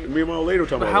property, me and my old lady were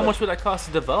talking But about how that. much would that cost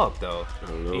to develop, though? I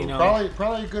don't know. You know,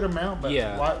 probably a good amount, but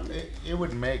Yeah. it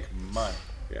would make money.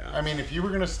 Yeah. I mean, if you were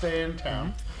going to stay in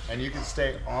town and you could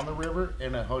stay on the river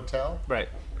in a hotel, right?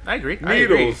 I agree.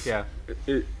 Needles. Yeah.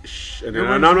 And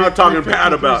I'm not talking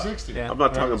bad about. Yeah. I'm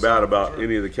not talking bad about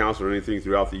any of the council or anything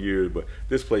throughout the years, but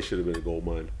this place should have been a gold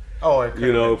mine. Oh, it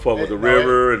you know, with the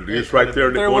river and just right there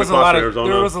in the was across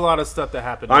Arizona. There was a lot of stuff that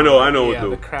happened. I know, yeah,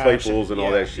 with the Claypools and all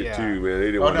that shit too, man.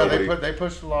 They didn't want nobody. They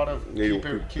pushed a lot of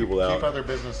keep other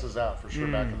businesses out for sure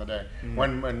back in the day.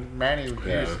 When Manny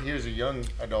he was a young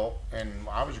adult and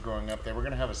I was growing up, they were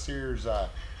going to have a Sears a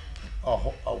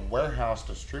warehouse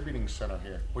distributing center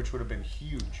here, which would have been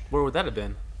huge. Where would that have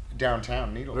been?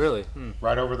 Downtown Needles. Really?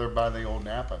 Right over there by the old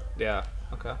Napa. Yeah.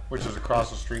 Okay. Which is across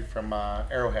the street from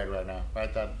Arrowhead right now,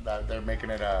 right? That they're making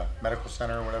it a medical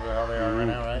center or whatever the hell they are right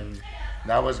now, right?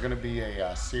 That was going to be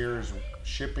a Sears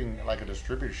shipping, like a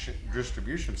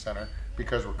distribution center,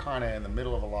 because we're kind of in the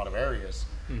middle of a lot of areas,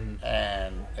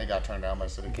 and it got turned down by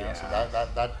city council.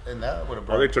 That would have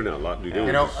brought. They turned down a lot, dude.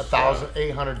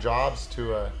 1,800 jobs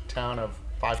to a town of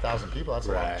 5,000 people. That's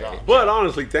a lot of jobs. But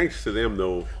honestly, thanks to them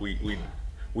though,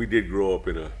 we did grow up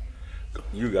in a.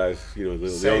 You guys, you know, the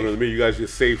younger than me, you guys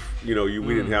just safe. You know,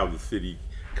 we didn't have the city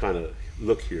kind of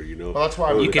look here. You know, well, that's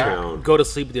why you can go to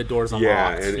sleep with your doors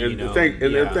unlocked. Yeah, and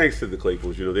thanks to the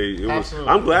Claypools, you know,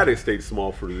 I'm glad it stayed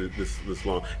small for this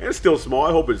long, and it's still small.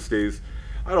 I hope it stays.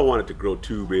 I don't want it to grow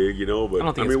too big, you know, but I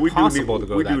don't think it's possible to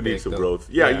go that big, need some though. growth.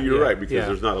 Yeah, you're right, because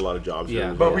there's not a lot of jobs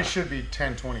here. But we should be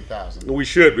 10, 20,000. We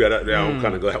should be. I'm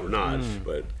kind of glad we're not,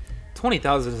 but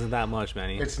 20,000 isn't that much,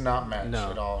 Manny. It's not much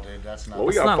at all, dude. That's not. Well,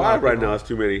 we got 5 right now. It's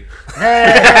too many.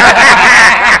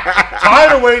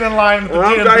 Tired of waiting in line at the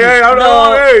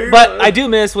DMV. But I do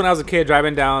miss when I was a kid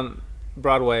driving down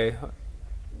Broadway,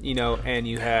 you know, and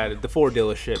you had the Ford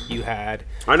dealership. You had.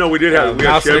 I know we did have. We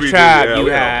Mouse had in the Trap. Yeah, you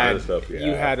had had. All kind of stuff,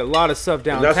 You had a lot of stuff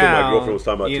downtown. And that's what my girlfriend was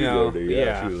talking about too the other day.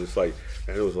 Yeah, she was just like.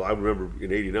 And it was. I remember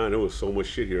in '89 there was so much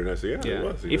shit here, and I said, "Yeah, it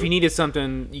was." If you needed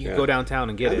something, you could go downtown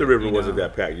and get it. The river wasn't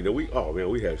that packed, you know. We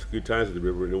had good times at the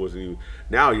river, and it wasn't even.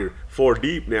 Now you're 4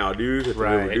 deep now, dude. At the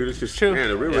river, dude. It's just true. Man,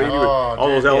 the river ain't even all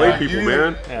those LA people,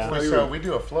 man. So we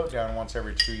do a float down once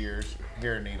every 2 years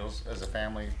here in Needles as a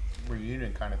family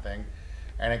reunion kind of thing,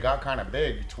 and it got kind of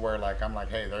big to where I'm like,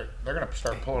 hey, they're gonna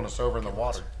start pulling us over in the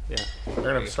water. Yeah,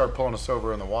 they're gonna start pulling us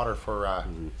over in the water for.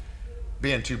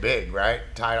 Being too big, right?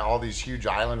 Tied all these huge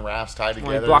island rafts tied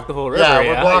together. We block the whole river. Yeah,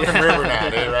 we're blocking the river now,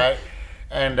 dude, right?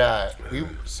 And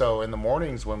so in the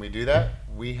mornings when we do that,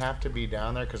 we have to be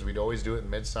down there because we'd always do it in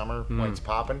midsummer when it's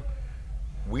popping.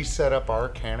 We set up our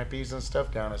canopies and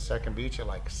stuff down at Second Beach at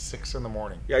 6 in the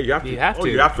morning. Yeah, you have to. You have to.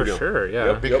 You have to for sure.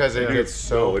 Yeah, because it gets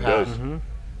so packed. It does.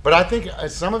 But I think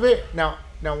some of it now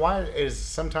why is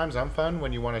sometimes I'm fun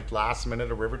when you want to last minute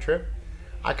a river trip.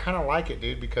 I kind of like it,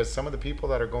 dude, because some of the people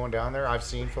that are going down there I've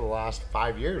seen for the last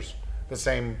 5 years. The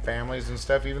same families and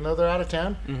stuff, even though they're out of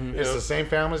town. It's the same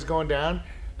families going down,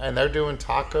 and they're doing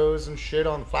tacos and shit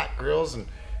on flat grills. And,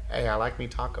 hey, I like me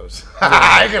tacos.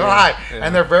 I ain't gonna lie. Yeah.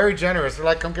 And they're very generous. They're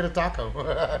like, come get a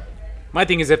taco. My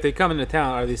thing is, if they come into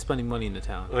town, are they spending money in the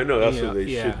town? I know, that's what they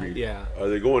should be. Yeah. Are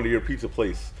they going to your pizza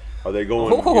place? Are they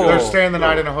going... They're staying the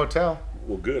night in a hotel.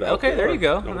 Well, good. Okay, there you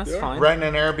go. That's fine. Renting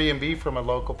an Airbnb from a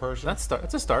local person.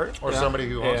 That's a start. Or somebody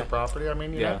who owns a property. I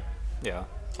mean, you know. Yeah.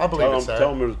 I believe it's that.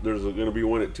 Tell them there's going to be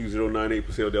one at 2098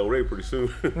 Paseo Del Rey pretty soon.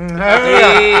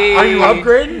 Hey. Are you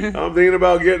upgrading? I'm thinking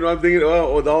about getting.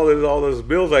 With all those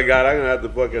bills I got, I'm gonna have to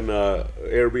fucking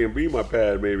Airbnb my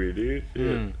pad, maybe, dude.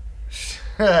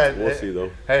 Yeah. We'll see though.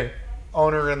 Hey.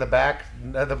 Owner in the back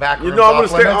room. I'm gonna be in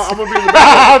the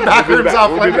back. Back room's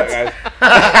off limits.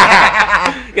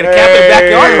 Get a cabin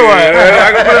backyard or what?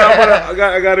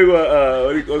 I got to.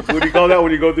 What do you call that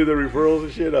when you go through the referrals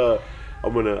and shit?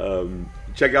 I'm gonna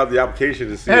check out the application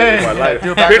to see if I like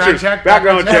do a background check.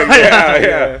 Background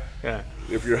check. Yeah.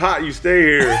 If you're hot, you stay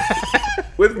here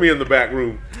with me in the back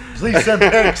room. Please send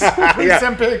pics. Please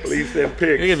send pics.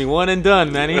 You're gonna be one and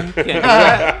done, Manny. You can't do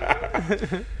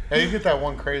that. Hey, you get that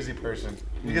one crazy person.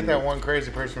 You get that one crazy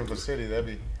person from the city.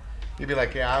 You'd be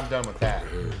like, yeah, I'm done with that.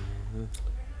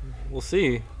 We'll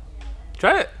see.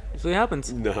 Try it. See what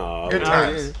happens. No. Good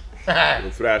times.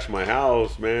 I'll thrash my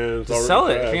house, man. Just sell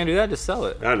it. If you're gonna do that, just sell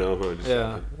it. I know.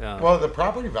 Yeah. Well, the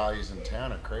property values in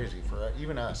town are crazy for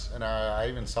even us. And I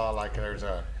even saw there's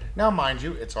a. Now, mind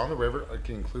you, it's on the river. It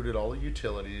included all the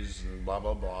utilities and blah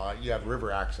blah blah. You have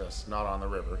river access, not on the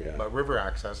river, but river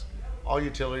access. All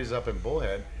utilities up in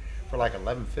Bullhead for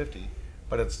 $11.50,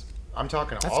 but I'm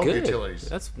talking all good. Utilities.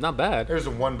 That's not bad. There's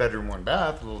a 1-bedroom,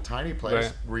 1-bath, a little tiny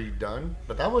place redone,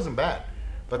 but that wasn't bad.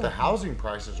 But the housing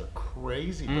prices are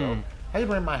crazy, bro. I can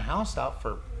rent my house out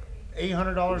for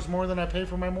 $800 more than I pay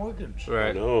for my mortgage.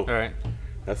 Right. No. Right.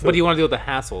 But do you want to deal with the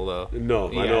hassle though?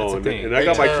 No, Yeah, I know, that's the and, thing. and I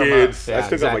got my They tear 'em kids. up. I Yeah,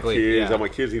 still got my exactly, kids. yeah. My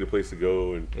kids need a place to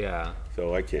go, and Yeah.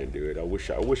 so I can't do it. I wish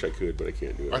I could, but I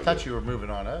can't do it. I thought you were moving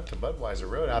on up to Budweiser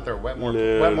Road out there, Wetmore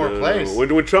No. Place.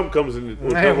 When Trump comes in,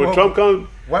 when Well, Trump comes,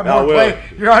 Wetmore I will. Place.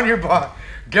 You're on your block.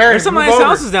 Gary, There's some move nice over.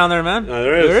 houses down there, man.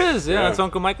 There is. There is. Yeah, Yeah. that's where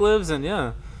Uncle Mike lives, and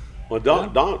yeah. Well,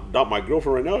 Don, my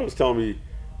girlfriend right now is telling me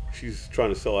she's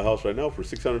trying to sell a house right now for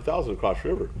 $600,000 across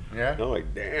river. Yeah. And I'm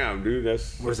like, damn, dude,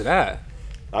 that's. Where's it at?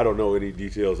 I don't know any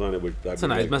details on it, but It's a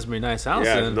nice, must be a nice house.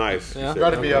 Yeah, then. it's nice. Yeah. She Got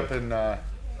to said, be up in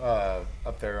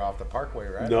up there off the Parkway,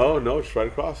 right? No, it's right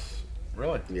across.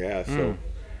 Really? Yeah, so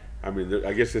I mean,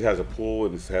 I guess it has a pool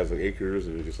and it has like acres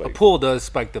and it's just A like pool does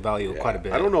spike the value yeah. quite a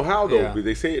bit. I don't know how though, Yeah. but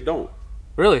they say it don't.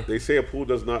 Really? They say a pool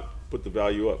does not put the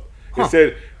value up. Huh.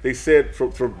 They said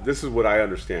from this is what I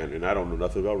understand, and I don't know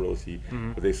nothing about realty,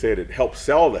 Mm-hmm. but they said it helps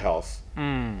sell the house,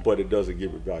 but it doesn't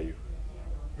give it value.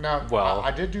 Now, Well-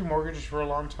 I did do mortgages for a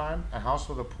long time. A house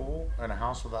with a pool and a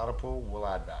house without a pool will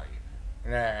add value.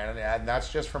 And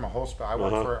that's just from a whole. I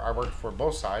worked for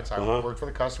both sides. I worked for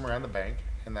the customer and the bank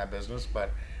in that business. But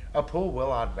a pool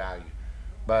will add value,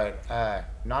 but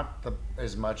not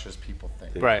as much as people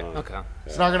think. Right. Uh, Okay.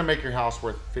 It's not going to make your house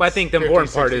worth. But I think the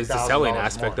important part is the $50,000, selling $60,000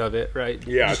 aspect more. of it, right?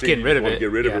 Yeah, Just I think getting you rid of want it. to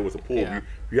get rid of Yeah. it with a pool. Yeah. If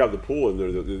you have the pool in there,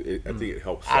 I think it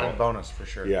helps. Added sell. bonus for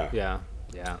sure. Yeah.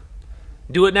 Yeah.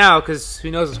 Do it now, because who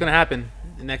knows what's going to happen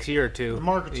the next year or two. The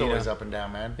market's you always know? up and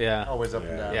down, man. Yeah. Always up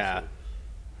and down. Yeah.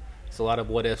 It's a lot of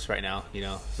what ifs right now,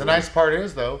 The nice part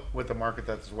is, though, with the market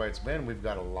that's the way it's been, we've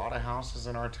got a lot of houses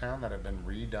in our town that have been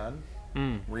redone,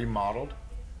 remodeled.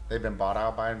 They've been bought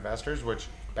out by investors, which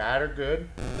bad or good.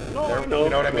 No, They're- I know. you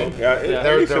know what I mean? Yeah,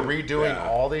 They're it's a- redoing yeah.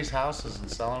 all these houses and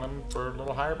selling them for a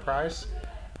little higher price.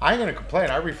 I ain't gonna complain.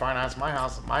 I refinanced my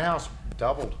house. My house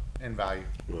doubled in value,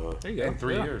 There you go. in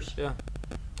 3 Yeah. years. Yeah.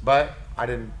 but I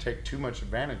didn't take too much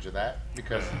advantage of that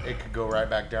because it could go right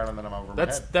back down and then I'm over my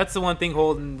head. That's the one thing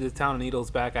holding the town of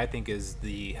Needles back, I think, is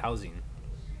the housing.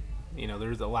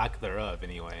 There's a lack thereof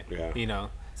anyway. Yeah.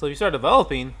 So if you start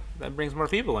developing, that brings more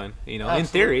people in. In Absolutely.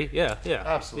 theory, yeah.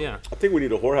 Absolutely. Yeah. I think we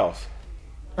need a whorehouse.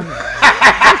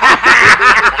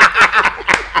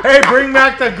 Hey, bring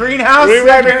back the greenhouse. Bring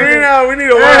back the greenhouse. We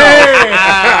need a whorehouse.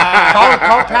 Hey,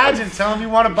 call Pageant. Tell him you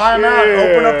want to buy them out.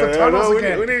 Open up the tunnels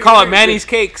again. Call it Manny's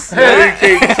Cakes. Manny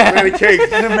Cakes. Manny Cakes.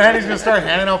 And then Manny's gonna start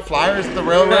handing out flyers at the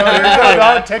railroad. Here you go,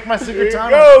 dog. Take my There secret you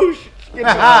tunnel. go.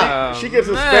 She gets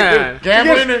man. inspected.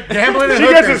 Gambling and She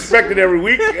gets hookers. inspected every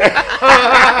week.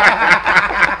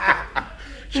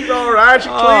 She's all right.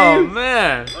 She's Oh clean.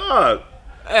 man. Fuck.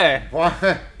 Hey,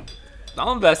 Big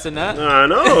I'll invest in that. I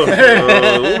know.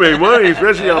 We make money,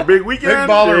 especially on big weekends.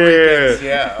 baller yeah. weekends.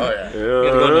 Yeah. Oh yeah. You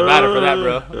gotta go to Nevada for that,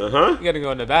 bro. Uh huh. You gotta go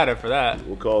to Nevada for that.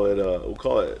 We'll call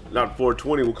it not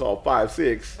 420. We'll call it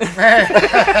 5-6.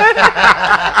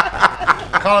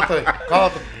 Call it the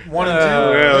 1 and 2.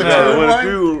 Yeah, we'll The call it 1 2 and and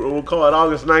 2. We'll call it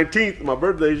August 19th. My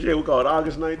birthday shit. We'll call it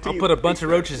August 19th. I'll put a bunch of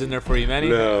roaches in there for you, Manny.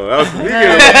 No, that was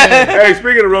hey,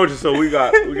 speaking of roaches, so we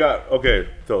got okay.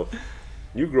 So,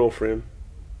 new girlfriend.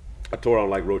 I told her I don't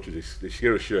like roaches. They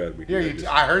scare the shit out of me.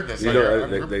 Yeah, I heard this. You on know, your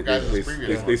they group of guys'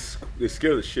 previous one. they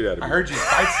scare the shit out of me. I heard you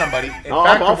fight somebody. In I'll-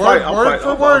 fact, I'll the word, fight, I'll word fight, for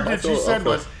I'll word fight, that you I'll said fight.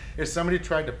 was, if somebody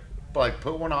tried to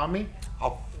put one on me,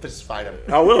 I'll fist fight him.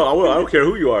 I will. I don't care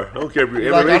who you are. I don't care if you're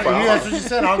Like, MMA that's fighter. what you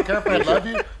said. I don't care if I love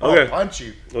you. I'll Okay. punch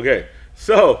you. Okay,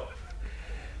 so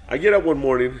I get up one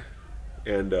morning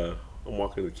and I'm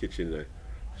walking in the kitchen and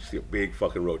I see a big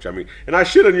fucking roach. I mean, and I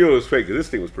should have knew it was fake because this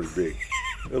thing was pretty big.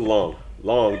 It was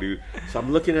long, dude. So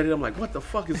I'm looking at it. I'm like, what the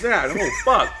fuck is that? Oh,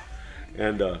 fuck.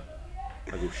 And I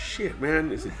go, shit,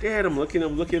 man. Is it dead? I'm looking.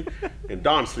 And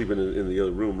Don's sleeping in the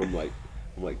other room. I'm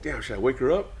like, damn, should I wake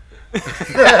her up?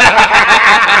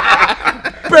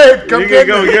 Babe, come You get can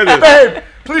go me. get it. Babe,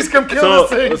 please come kill this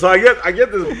thing. So I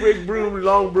get this big broom,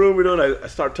 long broom, and I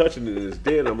start touching it, and it's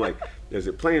dead. I'm like, is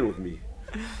it playing with me?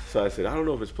 So I said, I don't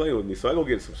know if it's playing with me. So I go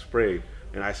get some spray,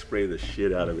 and I spray the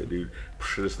shit out of it, dude.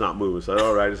 It's not moving. So I said,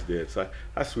 all right, it's dead. So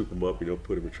I sweep him up,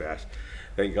 put him in trash.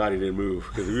 Thank God he didn't move,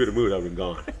 because if he would have moved, I'd have been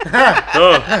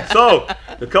gone. So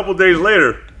a couple days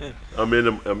later, I'm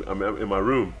in my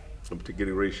room. I'm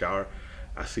getting ready to shower.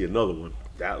 I see another one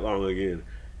that long again,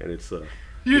 and it's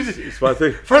my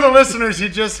thing. For the listeners, he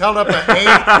just held up an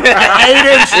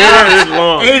 8-inch Yeah, it's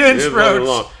long. 8-inch It's roach.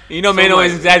 long. Man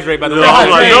always exaggerate by the way. No, I'm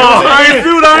like, Hey,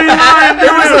 no, I ain't lying.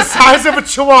 It was the size of a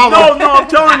chihuahua. No, I'm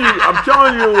telling you,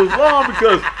 it was long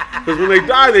because when they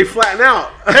die, they flatten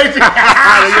out. They get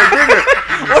bigger.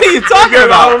 What are you talking I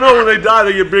about? don't know, when they die,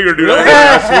 they get bigger, dude.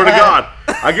 I swear to God.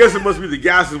 I guess it must be the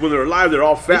gases when they're alive. They're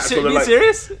all fat. So they're You like,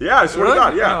 serious? yeah, I swear Really? to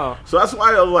God, yeah. Oh. So that's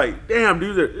why I was like, damn,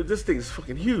 dude, this thing is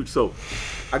fucking huge. So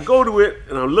I go to it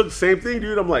and I look, same thing,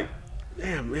 dude. I'm like,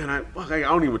 damn, man, I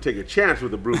don't even take a chance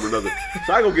with the broom or nothing.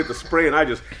 So I go get the spray and I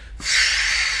just,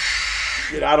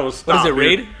 I don't stop. What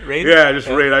is it, dude. Raid? Yeah, just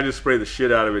Raid. I just spray the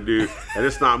shit out of it, dude. And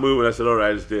it's not moving. I said, all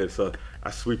right, I just did. So I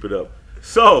sweep it up.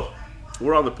 So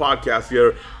we're on the podcast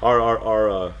here,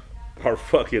 our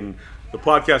fucking, the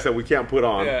podcast that we can't put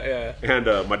on. Yeah.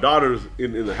 And my daughter's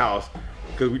in the house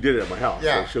because we did it at my house.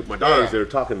 Yeah. So my daughter's Yeah. there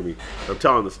talking to me. I'm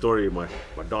telling the story, and my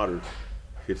daughter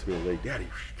hits me on the leg. Daddy,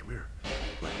 come here. I'm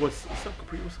like, what's up,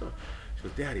 Capri? What's up? She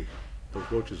goes, Daddy, those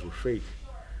roaches were fake.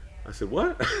 I said,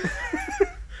 what?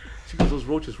 She goes, those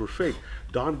roaches were fake.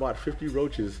 Dawn bought 50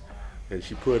 roaches, and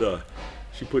she put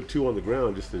 2 on the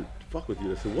ground just to fuck with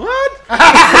you. I said, what?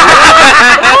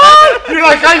 You're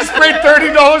like, I sprayed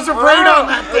 $30 of rain on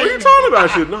that What are you thing. talking about?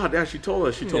 She said, no, Dad, she told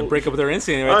us. She Yeah, told break up with her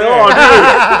instinct right Oh, there.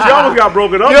 dude. She almost got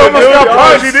broken up She with, almost dude. got Oh,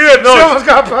 punched. she did. No, She almost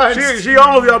got punched. She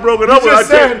almost got broken up You with. just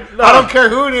said, I don't care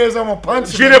who it is, I'm gonna punch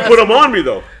She him. didn't put them on me,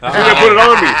 though. She didn't put it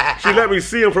on me. She let me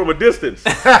see him from a distance.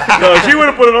 No, if she would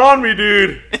have put it on me,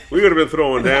 dude, we would have been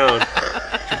throwing down.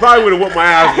 She probably would have whooped my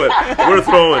ass, but we're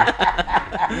throwing.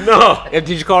 No. Did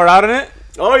you call her out on it?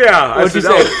 Oh, yeah. What'd you that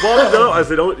say? was fucked up. I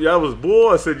said, oh, yeah, it was bull.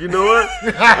 I said, you know what?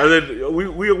 I said, we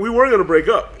were going to break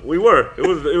up. We were. It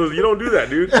was. You don't do that,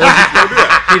 dude. You don't do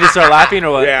that. Did you just start laughing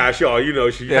or what? Yeah, sure. You know,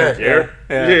 she Yeah, didn't care.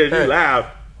 yeah. Yeah, you laugh.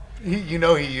 You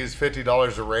know he used $50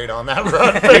 of raid on that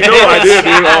run. You know I did,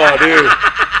 dude. Oh,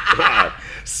 dude.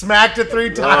 Smacked it 3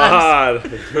 times.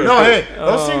 God. No, hey,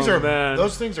 Oh, man.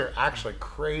 those things are actually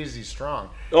crazy strong.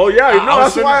 Oh yeah, I no,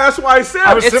 was that's why I said.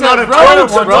 I was It's sitting a on a road,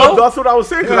 toilet one bro. time. That's what I was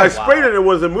saying because Yeah. I sprayed it and it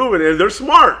wasn't moving, and they're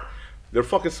smart. They're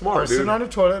fucking I smart, was dude. sitting on a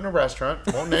toilet in a restaurant.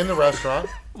 Won't name the restaurant,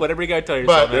 Whatever you gotta tell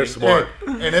yourself. but man. they're smart.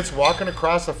 And it's walking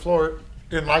across the floor.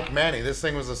 And like Manny, this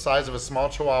thing was the size of a small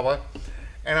chihuahua,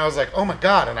 and I was like, "Oh my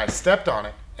god!" And I stepped on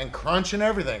it and crunching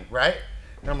everything, right?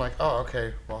 And I'm like, "Oh,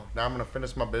 okay. Well, now I'm gonna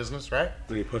finish my business, right?"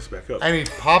 Then he puts back up. And he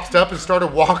popped up and started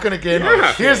walking again.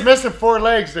 Yeah. He was missing 4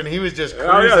 legs, and he was just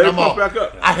cruising. Oh, yeah, they I'm all- pop back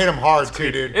up. I hit him hard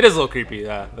too, dude. It is a little creepy.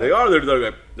 Yeah. They are.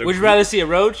 They're Would you rather see a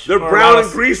roach? They're or a brown and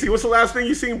rattlesnake? greasy. What's the last thing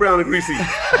you seen brown and greasy?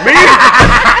 Me?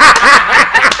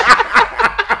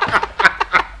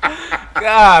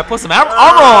 God, put some armor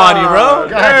on you, bro.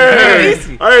 Hey,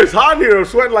 Easy. hey, it's hot in here. I'm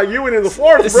sweating like you went in the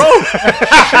forest, bro.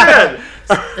 Shit.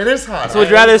 It is hot. So would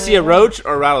you rather see a roach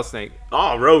or a rattlesnake?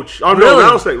 Oh, roach. Oh, Really? no,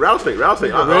 rattlesnake.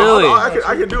 Really?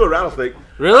 I can do a rattlesnake.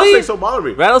 Really? Rattlesnakes don't bother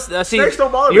me. See, Snakes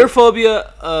don't bother your me.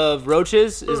 phobia of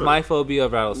roaches is my phobia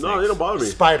of rattlesnakes. No, they don't bother me.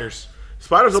 Spiders.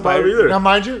 Spiders don't bother me either. Now,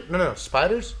 mind you, no.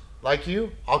 Spiders, like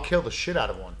you, I'll kill the shit out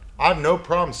of one. I have no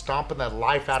problem stomping the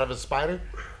life out of a spider.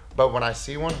 But when I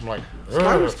see one, I'm like,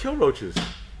 Spiders kill roaches.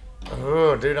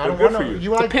 oh, dude, I don't good want for to.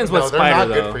 you. Like, Depends no, what they're spider, not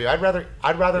though. good for you. I'd rather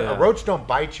Yeah. a roach don't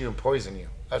bite you and poison you.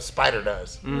 A spider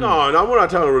does. No, we're not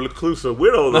talking a reclusive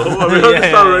widow, though. I mean, I'm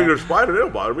just not a regular spider. They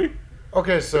don't bother me.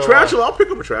 Okay, so Tarantula, I'll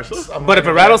pick up a tarantula. I'm But if a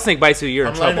laying in rattlesnake bites you, you're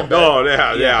in I'm laying trouble. in bed.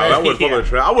 No, yeah, I wouldn't fuck with a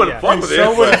tarantula. I wouldn't Yeah. fuck And with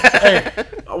so it. would, but hey,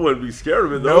 I wouldn't be scared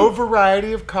of it, no though.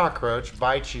 variety of cockroach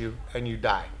bites you and you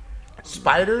die.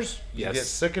 Spiders, you Yes. get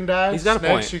sick and die. He's got a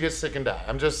Snakes, point. you get sick and die.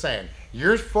 I'm just saying.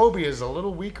 Your phobia is a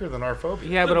little weaker than our phobia.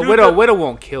 Yeah, but a Dude, widow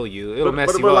won't kill you. It'll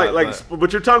mess you up.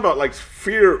 But you're talking about like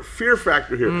fear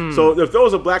factor here. So if there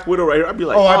was a black widow right here, I'd be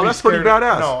like, I'd oh, be that's pretty scared.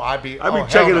 badass. No, I'd be hell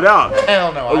checking it out.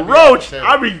 Hell no. A I'd be roach, out,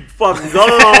 I'd be fucking gone,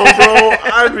 bro.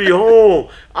 I'd be home.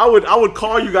 I would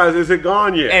call you guys. Is it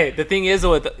gone yet? Hey, the thing is,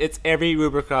 though, it's every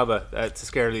Rubricaba that's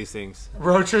scared of these things.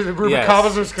 Roaches, the Yes.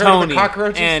 Rubicavas are scared Tony, of the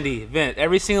cockroaches. Andy, Vint,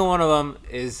 every single one of them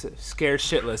is scared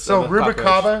shitless. So of a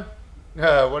cockroach.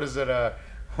 Rubicava, what is it?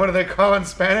 What do they call it in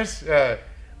Spanish?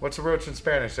 What's a roach in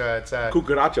Spanish? It's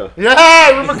Cucaracha.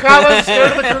 yeah, Rubicava is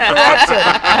scared of the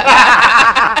cucaracha.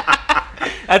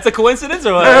 That's a coincidence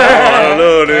or what? I don't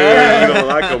know, dude. You don't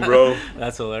like them, bro.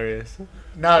 That's hilarious.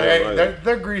 No, Yeah,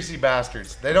 they're greasy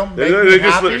bastards. They don't make They're me just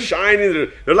happy. they're shiny.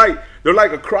 They're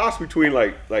like a cross between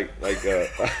like like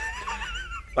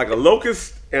a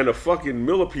locust and a fucking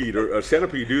millipede or a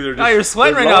centipede, dude. They're just, Oh, you're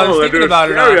sweating they're right now. I'm long, thinking they're about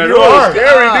it scary. now. I You know, are. it's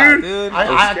scary, Ah, dude. dude.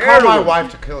 I scared call of my them.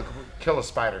 wife to kill a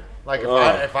spider. Like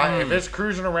if it's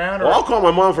cruising around, or Well, I'll call my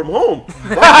mom from home.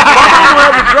 My mom will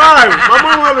have to drive. My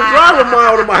mom will have to drive a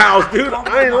mile to my house, dude.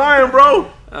 I ain't lying, bro.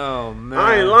 Oh man.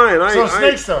 I ain't lying. so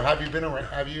snakes though. Have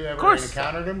you ever course.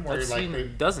 encountered them? Where I've you're like,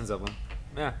 seen dozens of them.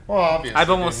 Yeah. well, obviously, I've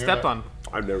almost you know, stepped on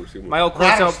I've never seen one. my old Corso,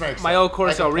 rattlesnakes. my old like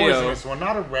Corso a Rio. poisonous one,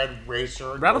 not a red racer.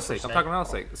 Or Rattlesnake. I'm snake. talking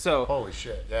rattlesnake. So Holy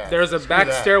shit! Yeah. there's a Screw back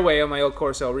that. stairway on my old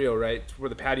Corso Rio, right, where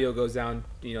the patio goes down,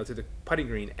 to the putting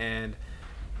green, and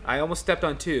I almost stepped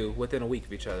on 2 within a week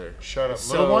of each other. Shut up.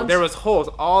 So Little ones? there was holes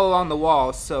all along the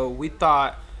wall, so we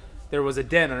thought there was a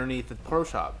den underneath the pro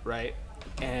shop, right?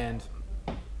 And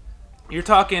you're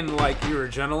talking like your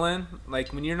adrenaline,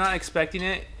 like when you're not expecting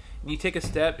it, and you take a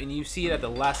step and you see it at the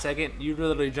last second, you're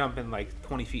literally jumping like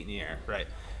 20 feet in the air, right?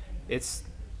 It's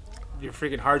your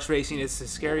freaking heart's racing. It's the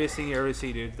scariest thing you ever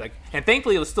see, dude. Like, and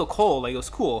thankfully it was still cold, like it was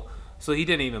cool, so he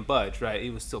didn't even budge, right?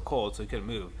 It was still cold, so he couldn't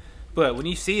move. But when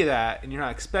you see that and you're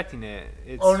not expecting it,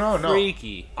 it's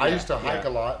freaky. I used to hike a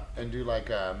lot and do like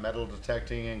metal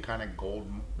detecting and kind of gold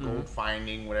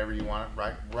finding, whatever you want,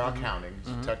 right? Rock hounding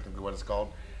is technically what it's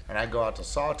called. And I go out to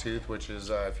Sawtooth, which is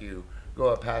if you go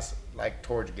up past like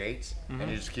towards Gates and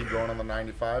you just keep going on the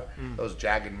 95, those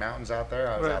jagged mountains out there.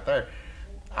 I was out there.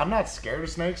 I'm not scared of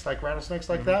snakes, like rattlesnakes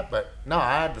like that, but no,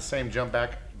 I had the same jump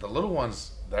back. The little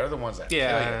ones, they're the ones that kill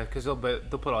you. Because they'll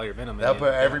put all your venom in. They'll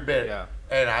put every bit. Yeah.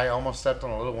 And I almost stepped on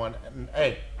a little one. And,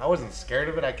 hey, I wasn't scared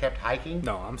of it. I kept hiking.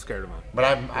 No, I'm scared of them. But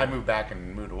I moved back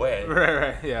and moved away.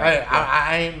 Right, yeah. Hey,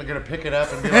 I ain't going to pick it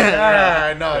up and be like,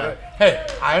 no. Yeah. Hey,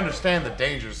 I understand the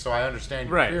dangers, so I understand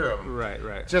your fear of them.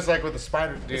 Right. Just like with the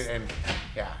spider, dude. And,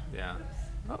 yeah. Yeah.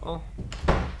 Uh-oh.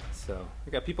 So,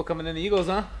 we got people coming in the Eagles,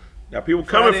 huh? Got people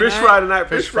coming. Fish fry tonight.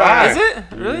 Fish fry. Is it?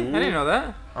 Really? I didn't know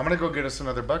that. I'm going to go get us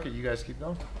another bucket. You guys keep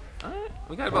going. All right.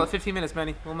 We got about 15 minutes,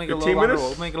 Manny. We'll make it a 15 little longer.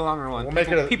 minutes? We'll make it a longer one. We'll make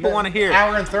it people want to hear.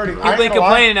 Hour and 30. People been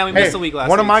complaining that we missed a week last week.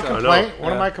 One of my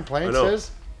so. complaints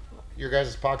is your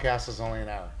guys' podcast is only an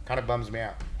hour. Kind of bums me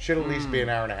out. Should at least be an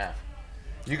hour and a half.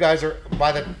 You guys are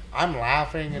I'm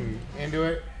laughing and into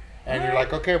it, and you're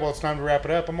like, okay, well it's time to wrap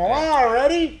it up. I'm all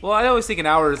already. Well, I always think an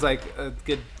hour is like a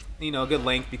good. Good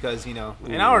length because, an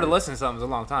hour to listen to something is a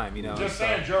long time, Just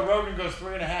saying, Joe Rogan goes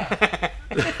 3.5.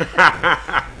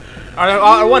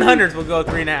 Our 100s will go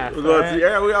 3.5. Right?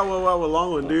 Yeah, we got a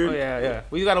long one, dude. Oh, yeah.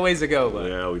 We got a ways to go, but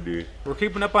yeah, we do. We're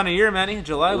creeping up on a year, Manny. In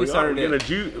July we started it.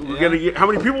 We're gonna get how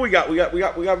many people we got? We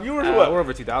got viewers or what? We're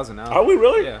over 2,000 now. Are we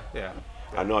really? Yeah.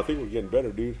 I know. I think we're getting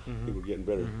better, dude. I think we're getting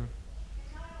better.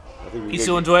 You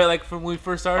still enjoy it like from when we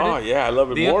first started? Oh yeah, I love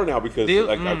it more now because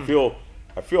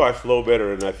I feel I flow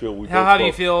better, and I feel we. How do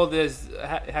you feel?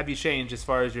 Have you changed as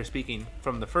far as your speaking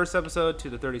from the first episode to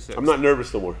the 36? I'm not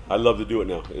nervous no more. I love to do it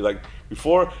now. Like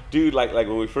before, dude. Like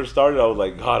when we first started, I was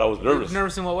like, God, I was nervous.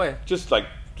 Nervous in what way? Just like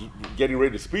getting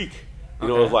ready to speak. You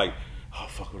know, it was like, oh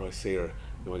fuck, what do I say? Or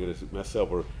am I gonna mess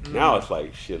up? Or now it's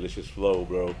like, shit, let's just flow,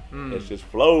 bro. Let's just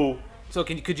flow. So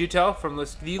could you tell from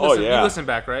this? You listen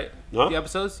back, right? Huh? The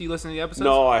episodes? You listen to the episodes?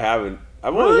 No, I haven't.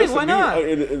 I've only listened. Why not?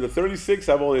 In the 36,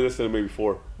 I've only listened to maybe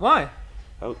 4. Why?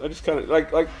 I just kind of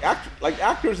like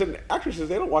actors and actresses.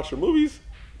 They don't watch their movies.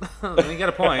 You got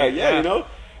a point. Yeah.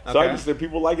 So I just if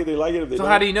people like it, they like it. If they so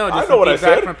don't, how do you know? Just I know what I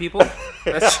said. From people.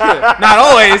 That's true. Not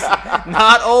always.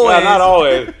 Not always. Yeah, not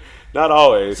always. Not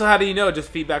always. So how do you know? Just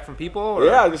feedback from people? Or?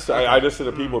 Yeah, I listen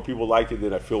to people. People like it,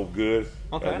 then I feel good.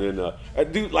 Okay. And then I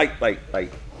do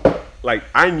like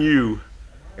I knew,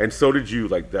 and so did you.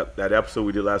 Like that episode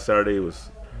we did last Saturday was.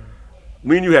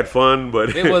 Me and you had fun,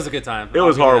 but it was a good time. It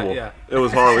was horrible. Yeah. It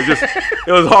was horrible.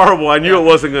 It was horrible. I knew it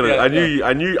wasn't gonna. I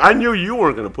knew you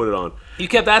weren't gonna put it on. You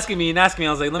kept asking me. I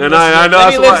was like, let me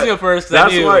listen to it first.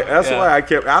 That's why I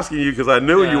kept asking you because I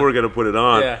knew you were gonna put it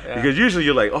on. Because usually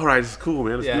you're like, all right, it's cool,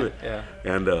 man, let's do it. Yeah.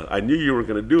 And I knew you were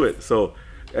gonna do it. So,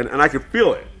 and I could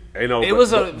feel it. It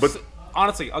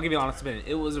honestly, I'll give you an honest opinion.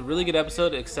 It was a really good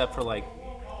episode, except for like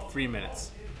 3 minutes.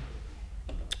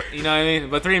 You know what I mean?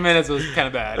 But 3 minutes was kind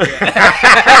of bad.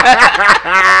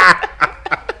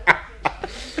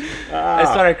 I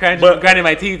started grinding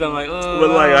my teeth. I'm like, oh.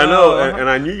 But like I know, and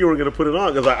I knew you were gonna put it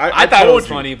on because I thought it was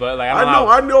funny, but like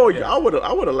I know. Yeah. I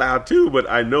would allow too, but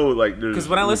I know like because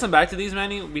when I listen back to these,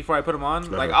 Manny, before I put them on,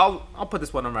 like I'll put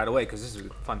this one on right away because this is a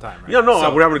fun time. Right? Yeah,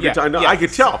 no, we're having a good time. No, I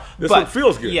could tell this one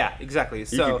feels good. Yeah, exactly.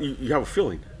 So you have a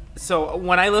feeling. So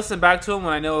when I listen back to them,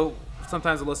 when I know.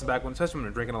 Sometimes I listen back when, especially when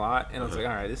I'm drinking a lot, and I was like,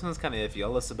 all right, this one's kind of iffy.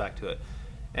 I'll listen back to it,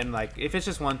 and like if it's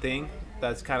just one thing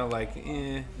that's kind of like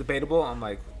debatable, I'm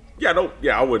like, I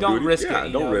wouldn't don't risk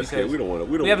it. Don't risk it. We don't want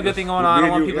to. We have a good thing going on. I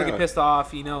don't want people to get pissed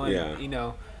off,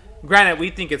 and granted, we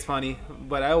think it's funny,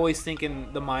 but I always think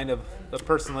in the mind of the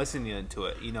person listening to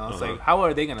it. It's like, how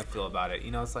are they gonna feel about it?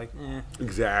 It's like,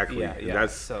 exactly. Yeah.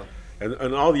 That's so.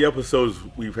 And all the episodes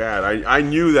we've had, I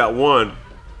knew that one.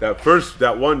 That first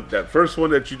one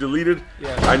that you deleted,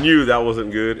 I knew that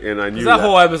wasn't good, and I knew that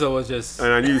whole episode was just.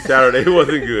 And I knew Saturday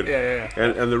wasn't good. Yeah.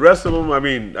 And the rest of them, I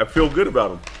mean, I feel good about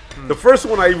them. The first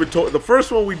one I even told, the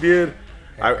first one we did,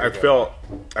 I felt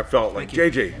like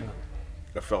JJ.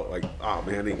 I felt like, oh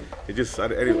man, it just I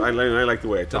like the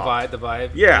way I talk. The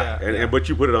vibe. Yeah, and but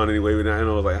you put it on anyway, and I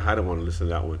was like, I don't want to listen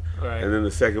to that one. Right. And then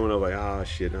the second one, I was like, ah,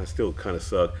 shit, I still kind of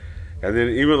suck. And then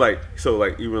even like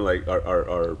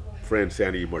our friend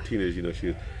Sandy Martinez, you know, she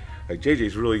was like,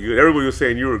 JJ's really good. Everybody was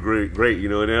saying you were great, you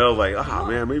know, and then I was like,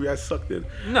 man, maybe I sucked then.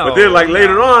 No. But then like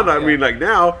later on, I mean, like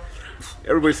now,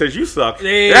 everybody says you suck. You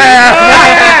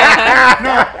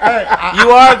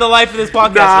are the life of this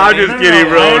podcast. Nah, I'm just kidding,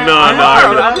 bro. No,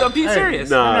 I'm being serious.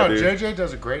 No, JJ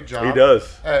does a great job. He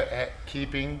does. At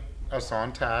keeping us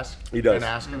on task. He does. And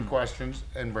asking questions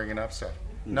and bringing up stuff.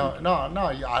 No.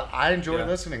 I enjoy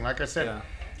listening. Like I said,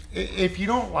 if you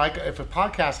don't if a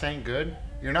podcast ain't good,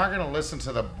 you're not going to listen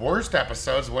to the worst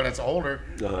episodes when it's older.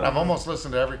 And I've almost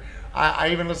listened to every. I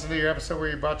even listened to your episode where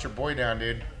you brought your boy down,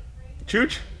 dude.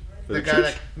 Chooch? The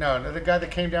guy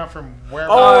that came down from where?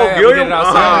 Oh, Gilliam.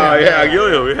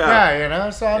 Gilliam. Yeah, you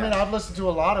know. So I mean, I've listened to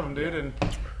a lot of them, dude. And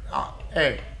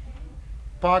hey,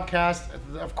 podcast.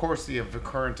 Of course, the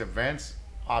current events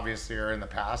obviously are in the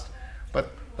past,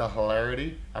 but the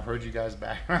hilarity. I've heard you guys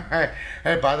back.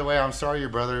 Hey, by the way, I'm sorry your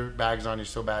brother bags on you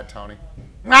so bad, Tony.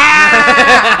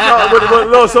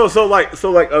 So like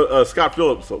Scott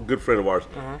Phillips, a good friend of ours,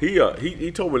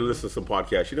 he told me to listen to some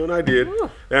podcasts, you know, and I did,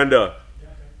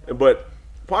 but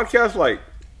podcasts, like,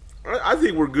 I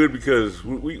think we're good because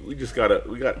we just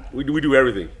we do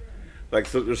everything. Like,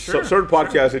 so there's certain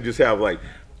podcasts that just have like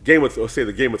the Game of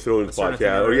Thrones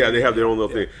podcast, or they have their own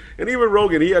little thing. And even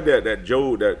Rogan, he had that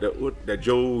Joe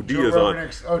Diaz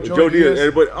on. Joe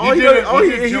Diaz. But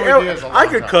I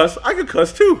could cuss. I could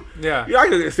cuss too. Yeah. I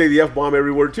could say the F-bomb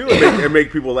every word too and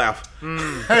make people laugh.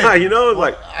 Hey, you know,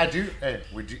 like I do. Hey,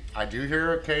 I do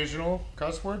hear occasional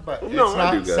cuss word, but it's I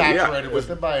not do that. saturated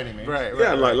with it by any means. Right.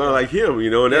 Like him,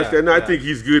 you know, and I think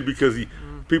he's good because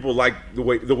people like the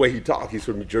way he talks. He's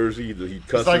from New Jersey. He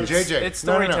cusses. It's like JJ. It's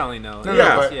storytelling, though.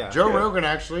 But Joe Rogan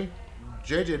actually,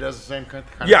 JJ does the same kind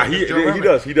of Yeah, thing. he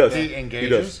does. He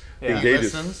engages. He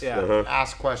engages. He listens.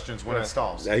 Asks questions when it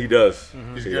stalls. Yeah, he does.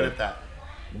 Mm-hmm. He's good at that.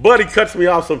 But he cuts me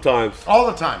off sometimes. All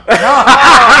the time.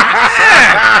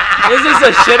 Is this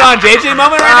a shit on JJ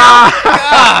moment right now?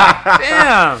 God,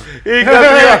 damn.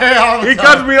 He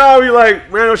cuts me off. He's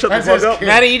like, man, don't shut the fuck up.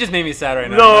 Maddie, you just made me sad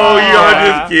right now. No, you're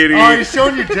just kidding. Oh, he's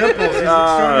showing you dimples. He's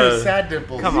showing you his sad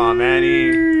dimples. Come on,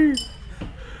 Maddie.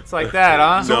 It's like that,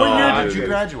 huh? So what year did you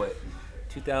graduate?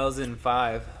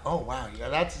 2005. Oh, wow. Yeah,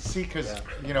 that's, because,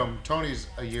 you know, Tony's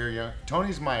a year young.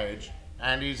 Tony's my age.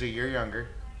 Andy's a year younger.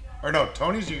 Or no,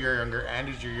 Tony's a year younger.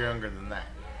 Andy's a year younger than that.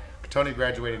 Tony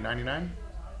graduated in 99?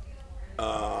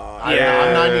 I'm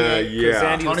 98.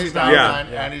 Yeah. Tony's 99.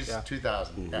 Andy's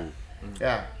 2000.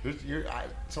 Yeah.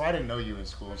 So I didn't know you in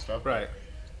school and stuff. Right.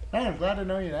 Man, I'm glad to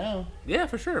know you now. Yeah,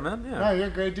 for sure, man. Yeah. No, you're a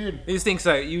great dude. These things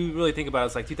that you really think about,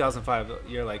 it's like 2005.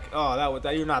 You're like, oh,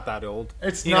 that you're not that old.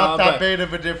 It's not that big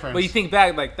of a difference. But you think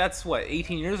back, like that's what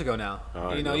 18 years ago now.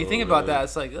 You think about that,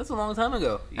 it's like that's a long time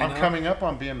ago. I'm coming up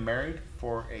on being married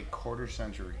for a quarter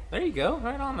century. There you go.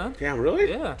 Right on, man. Damn, really?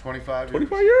 Yeah. 25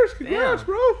 years. Congrats,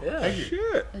 bro. Yeah. Thank you.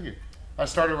 Shit. Thank you. I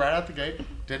started right out the gate.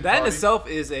 That in itself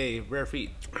is a rare feat.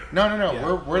 No.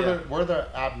 Yeah. We're the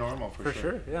abnormal for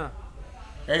sure. Yeah.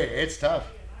 Hey, it's tough.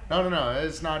 No.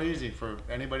 It's not easy for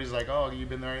anybody's like, oh, you've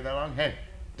been married that long. Hey,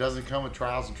 it doesn't come with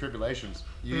trials and tribulations.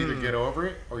 You either get over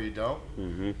it or you don't.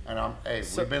 Mm-hmm. And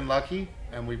we've been lucky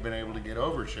and we've been able to get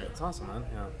over shit. That's awesome, man.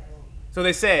 Yeah. So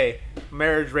they say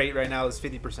marriage rate right now is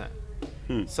 50%.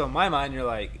 So in my mind, you're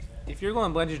like, if you're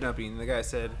going bungee jumping, the guy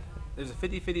said, there's a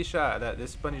 50-50 shot that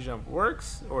this bungee jump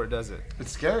works or does it?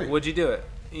 It's scary. Would you do it?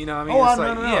 You know what I mean? Oh, it's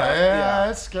no. Yeah,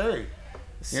 it's scary.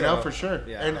 So, you know, for sure.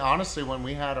 Yeah. And honestly, when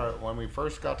we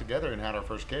first got together and had our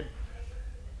first kid,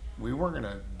 we weren't going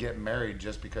to get married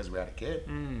just because we had a kid.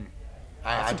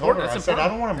 I told her, I said, I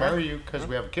don't want to marry you because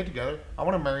we have a kid together. I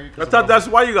want to marry you because I thought that's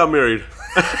why you got married.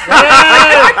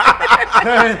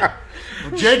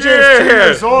 JJ is 2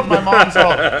 years old. My mom's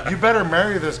all, you better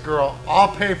marry this girl.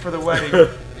 I'll pay for the wedding.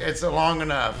 It's long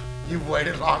enough. You've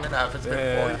waited long enough. It's been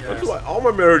 4 years. That's why all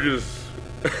my marriages...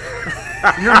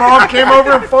 Your mom came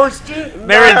over and forced you?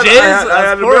 Marriages? I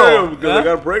had to marry him because I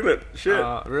got pregnant. Shit.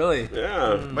 Really?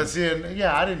 Yeah. But see,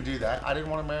 I didn't do that. I didn't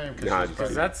want to marry him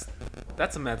because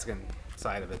that's a Mexican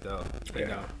side of it, though. You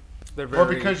know, they're very, or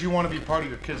because you want to be part of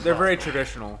your kids' They're life. very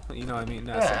traditional. You know what I mean?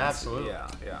 Absolutely.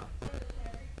 Yeah.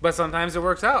 But sometimes it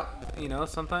works out. You know,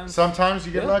 sometimes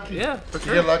you get lucky. Yeah, for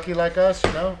sure. You get lucky like us,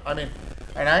 you know? I mean,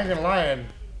 and I ain't going to lie, and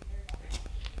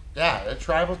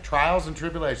trials and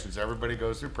tribulations. Everybody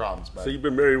goes through problems. But So you've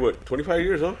been married, what, 25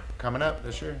 years, huh? coming up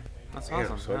this year. That's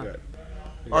awesome.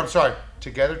 Or I'm sorry,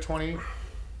 together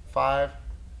 25.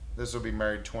 This will be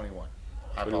married 21.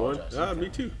 I 21? apologize. Ah, me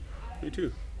too. Me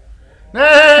too.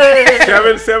 Hey!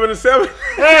 7-7-7.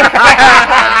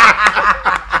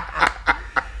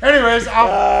 Anyways,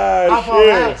 off all shit.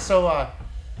 that. So,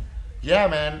 yeah,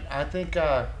 man. I think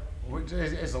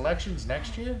is elections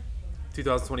next year?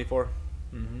 2024.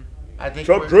 I think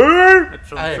Trump we're- train.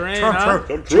 Trump Hey, train, Trump, huh? Trump.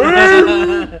 Trump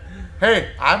train. Hey,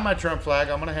 I have my Trump flag.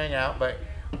 I'm gonna hang out, but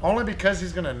only because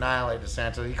he's gonna annihilate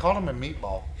DeSantis. He called him a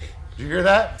meatball. Did you hear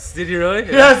that? Did you really?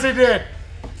 Yes, he did.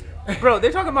 Bro,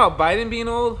 they're talking about Biden being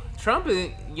old. Trump is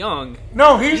young.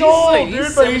 No, he's old, like-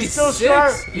 dude, but he's still 76.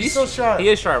 sharp. He's still sharp. He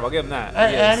is sharp. I'll give him that.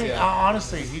 And, He is, and he, yeah.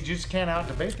 honestly, he just can't out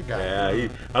debate the guy. Yeah,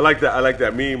 I like that. I like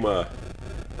that meme.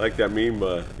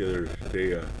 The other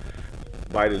day.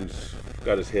 Biden's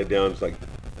got his head down. It's like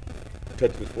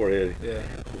touching his forehead. Yeah.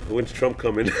 When's Trump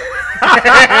coming?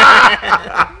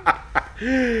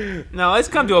 No, it's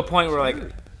come to a point where like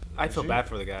I feel bad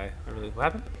for the guy. I really. What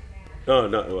happened?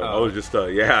 No. I was just.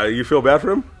 Yeah, you feel bad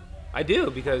for him? I do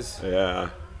because Yeah.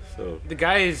 So the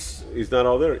guy is. he's not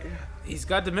all there. He's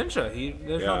got dementia.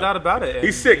 There's no Yeah. doubt about it.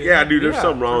 He's sick. Yeah, dude. There's Yeah,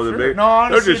 something wrong for with sure. him. No,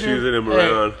 honestly, They're just dude, using him hey,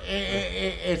 around.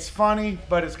 It's funny,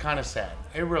 but it's kind of sad.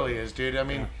 It really is, dude. I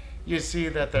mean, you see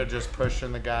that they're just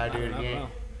pushing the guy, dude.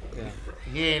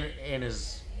 He ain't in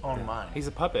his own mind. He's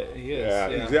a puppet. He is. Yeah,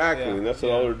 exactly. yeah, And that's yeah.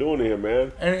 all they're doing to him,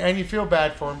 man. And you feel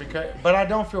bad for him but I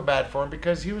don't feel bad for him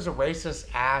because he was a racist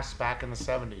ass back in the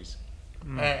 70s.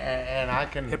 And I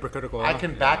can Hypocritical, I huh?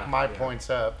 can back Yeah, my yeah. points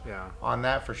up Yeah. on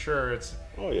that for sure. It's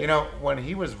Oh, yeah. you know, when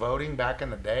he was voting back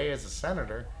in the day as a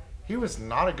senator, he was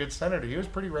not a good senator. He was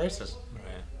pretty racist. Right.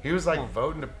 He was like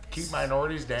voting to keep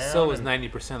minorities down. So was and-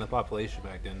 90% of the population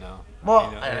back then, though. Well,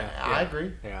 You know, I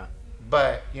agree. Yeah.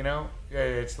 But you know,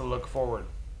 it's the look forward.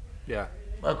 Yeah.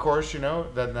 Of course, you know,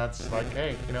 then that's like,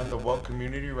 hey, you know, the woke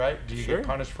community, right? Do you Sure. get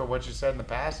punished for what you said in the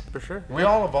past? For sure. We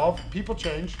all evolve. People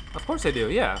change. Of course I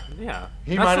do. Yeah. Yeah.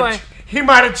 He That's might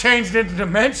why have changed into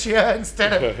dementia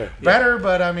instead of better,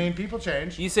 but I mean, people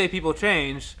change. you say people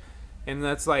change, and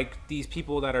that's like these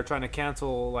people that are trying to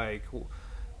cancel, like,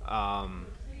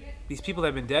 these people that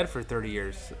have been dead for 30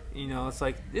 years. You know, it's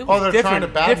like it was they're trying to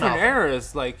badmouth different them.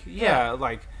 eras. Like, yeah,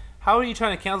 like how are you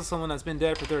trying to cancel someone that's been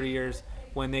dead for 30 years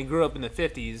when they grew up in the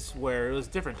 50s where it was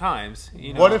different times?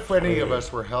 You know? What if any of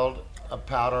us were held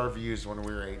about our views when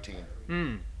we were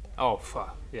 18? Oh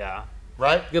fuck. Yeah.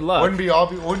 Right? Good luck. Wouldn't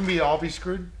we all be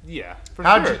screwed? Yeah. For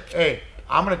How'd sure. you? Hey,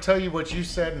 I'm gonna tell you what you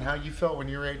said and how you felt when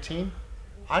you were 18.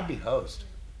 I'd be host.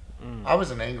 I was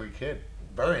an angry kid,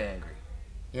 very angry.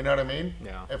 You know what I mean?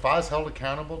 Yeah. If I was held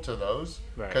accountable to those,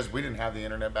 Right. because we didn't have the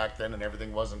internet back then and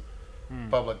everything wasn't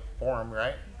public forum,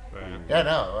 right? Right. Yeah,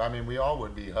 no. I mean, we all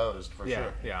would be hosed for Yeah.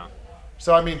 sure. Yeah.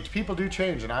 So I mean, people do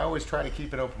change, and I always try to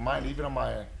keep an open mind, even on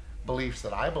my beliefs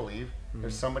that I believe.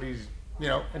 If somebody's, you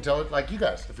know, until it, like you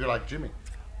guys, if you're like Jimmy,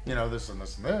 you know, this and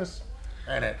this and this,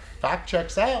 and it fact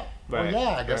checks out. Right. Well,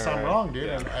 yeah, I guess Right, I'm right. wrong, dude,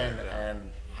 Yeah.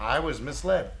 and I was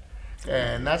misled.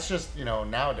 And that's just, you know,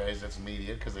 nowadays it's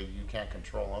media because you can't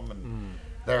control them,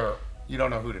 and you don't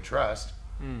know who to trust.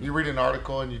 You read an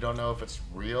article and you don't know if it's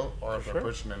real or if sure. they're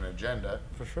pushing an agenda.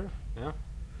 For sure. Yeah.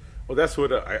 Well, that's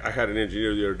what I had an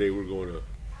engineer the other day. We're going to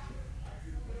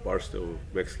Barstow,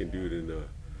 Mexican dude, and he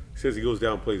says he goes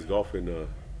down and plays golf in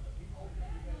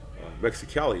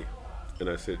Mexicali. And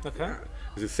I said, Okay.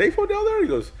 is it safe down there? He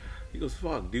goes,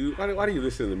 fuck, dude, why do you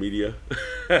listen to the media?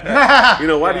 You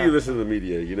know, why do you listen to the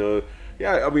media? You know,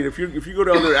 yeah, I mean, if you go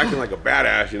down there acting like a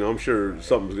badass, you know, I'm sure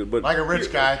something's good. But Like a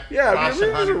rich guy. yeah, I mean, flashing if you're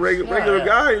just a hundreds. regular Yeah.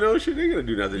 guy, you know, shit, they ain't gonna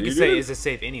do nothing. You You could say, good? is it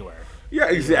safe anywhere? Yeah,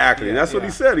 exactly. And that's what yeah,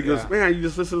 he said. He goes, yeah. man, you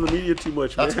just listen to the media too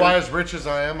much. That's man. why, as rich as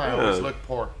I am, I always Yeah. look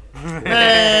poor.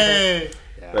 Hey!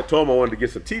 I told him I wanted to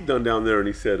get some teeth done down there, and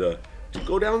he said, just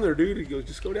go down there, dude. He goes,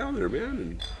 just go down there,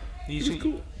 man.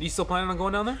 You still planning on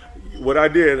going down there? And what I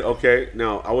did, okay,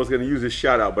 now I was going to use this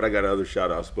shout out, but I got other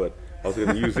shout outs, but I was going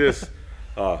to use this.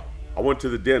 I went to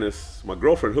the dentist. My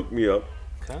girlfriend hooked me up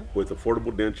Okay. with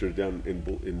affordable dentures down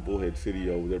in Bullhead City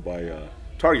over there by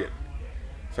Target.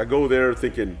 So I go there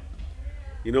thinking,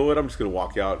 you know what, I'm just going to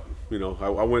walk out. You know, I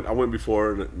went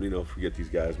before, and, you know, forget these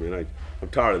guys, man. I'm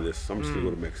tired of this. I'm just going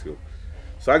to go to Mexico.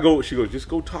 So I go, she goes, just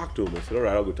go talk to him. I said, all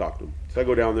right, I'll go talk to him. So I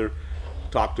go down there,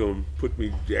 talk to him, put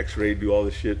me the x-ray, do all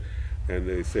this shit. And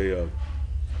they say,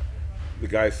 the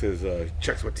guy says,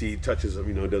 checks my teeth, touches them,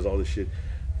 you know, does all this shit.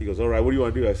 He goes, all right, what do you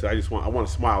want to do? I said, I want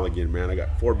to smile again, man. I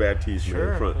got 4 bad teeth man,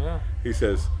 Sure, in front. yeah. He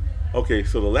says, okay,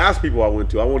 so the last people I went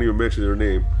to, I won't even mention their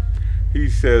name. He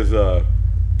says, all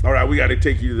right, we got to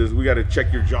take you to this. We got to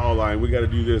check your jawline. We got to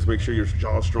do this, make sure your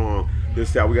jaw's strong.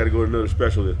 This, that. We got to go to another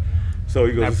specialist. So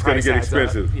he goes, That it's going to price get adds up.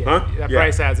 expensive. Yeah. Huh? That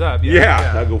price adds up.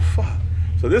 Yeah. I go, fuck.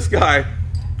 So this guy,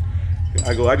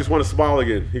 I go, I just want to smile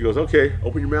again. He goes, okay,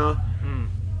 open your mouth.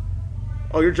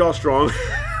 Oh, your jaw's strong.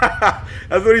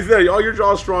 That's what he said. Oh, your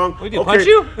jaw's strong. We did punch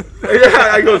you?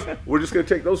 Yeah, he goes, we're just going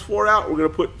to take those 4 out. We're going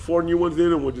to put 4 new ones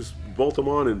in, and we'll just bolt them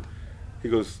on. And he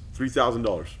goes,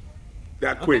 $3,000.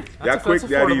 That quick. That quick, that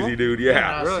affordable. easy, dude.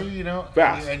 Yeah. Now, see, you know,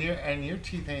 Fast. and your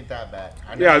teeth ain't that bad.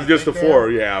 I know Yeah, you it's just a think they 4,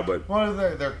 are. yeah, but Well,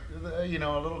 they're you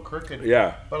know, a little crooked.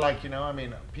 Yeah. But like, you know, I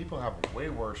mean, people have way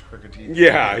worse crooked teeth.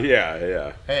 yeah, yeah,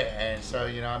 yeah. Hey, and so,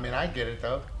 you know, I mean, I get it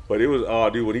though. But it was,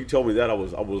 dude, when he told me that, I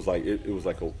was like, it was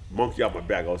like a monkey off my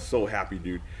back. I was so happy,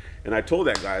 dude. And I told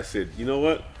that guy, I said, you know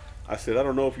what? I said, I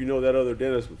don't know if you know that other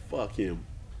dentist, but fuck him.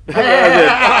 I said,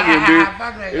 fuck him, dude.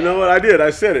 Fuck that You guy. know what? I did.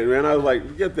 I said it, man. I was like,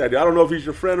 forget that, dude. I don't know if he's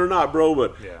your friend or not, bro,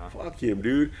 but Yeah. fuck him,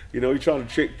 dude. You know, he's trying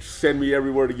to send me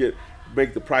everywhere to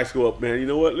make the price go up, man. You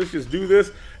know what? Let's just do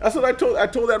this. That's what I told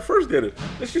that first dentist.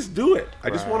 Let's just do it. I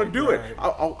just want to do it.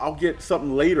 I'll get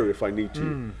something later if I need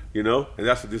to. You know? And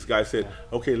that's what this guy said.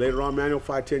 Okay, later on, Manuel,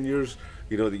 5-10 years,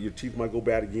 you know, that your teeth might go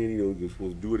bad again. You know,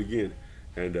 we'll do it again.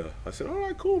 And I said, all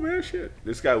right, cool, man. Shit.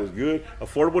 This guy was good.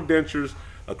 Affordable dentures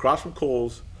across from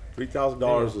Kohl's. $3,000.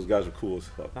 Those guys are cool as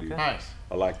fuck, dude. Nice.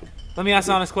 I like them. Let me ask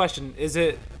an honest question. Is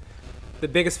it the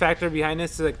biggest factor behind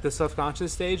this, like the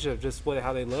self-conscious stage of just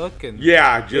how they look? And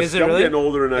Yeah, Is just it I'm really? getting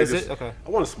older and Is I it? just Okay. I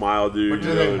want to smile, dude. But do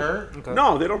you they know. hurt? Okay.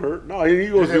 No, they don't hurt. No, and he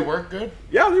Do goes, they work good?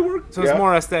 Yeah, they work. So it's yeah.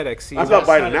 more aesthetics. I'm not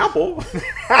biting an apple.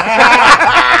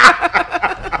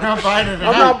 Not biting it.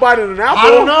 I'm not biting an apple. I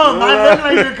don't know. Mine look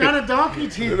like you're kind of donkey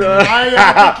teeth.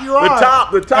 I think you are. The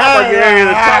top I can.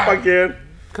 The top I can.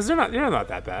 Because they're not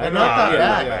that bad. They're not that Yeah,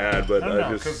 bad. yeah. Bad, but I don't know,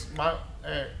 I just 'cause my,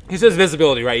 He says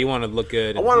visibility, right? You want to look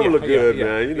good. I want to look good, yeah,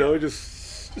 man. You know,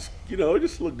 just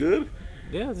look good.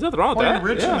 Yeah, there's nothing wrong with well, that. you're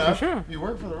rich yeah, enough. for sure. You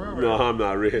work for the railroad. No, I'm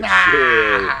not rich. Shit.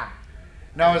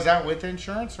 Now, is that with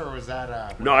insurance or was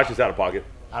that No, it's just out of pocket.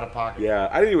 out of pocket? Yeah,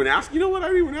 I didn't even ask. You know what? I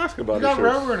didn't even ask him about You got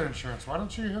insurance. railroad insurance. Why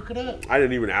don't you hook it up? I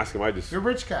didn't even ask him. I just You're a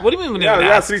rich guy. What do you mean when yeah, they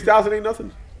yeah. ask? 3,000 ain't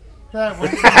nothing. Yeah,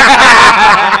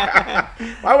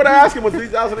 Why would I ask him when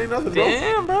 3,000 ain't nothing, bro?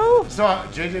 Damn, bro. so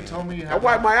JJ told me you I have.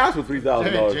 wipe my ass with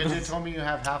 $3,000. JJ told me you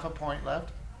have half a point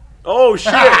left. Oh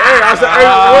shit! Hey, I said, hey,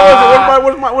 what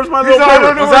was it? Where's my little all paper?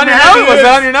 I know Was that on your Manny notes? Was is-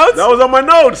 that on your notes? That was on my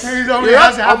notes. He only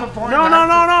has half a point No, left.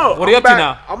 no. What are you up to back,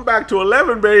 now? I'm back to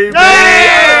 11, baby.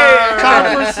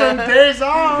 Time for some days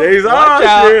off. Days on, Watch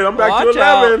out. shit. I'm back to Watch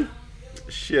 11.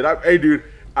 Shit, hey, dude.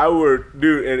 I work,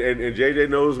 dude, and JJ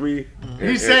knows me.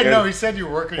 He said no. He said you're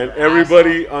working. And your ass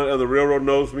everybody on the railroad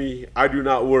knows me. I do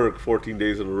not work 14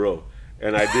 days in a row.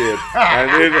 And I did.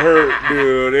 And it hurt,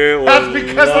 dude. It was That's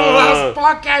because of the long. last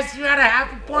podcast you had a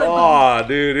half a point. Oh,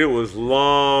 dude, it was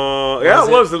long. Yeah, Was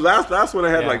it was. The last one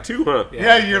I had Yeah. like 2, huh?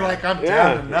 Yeah, you're like, I'm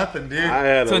Yeah. down to nothing, dude. I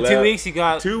had So a in 2 laugh. weeks you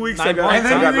got 2 weeks 9 I got- points.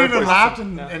 and I then got you even points. laughed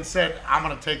and said, I'm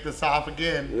going to take this off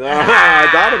again. I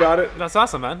thought about it. That's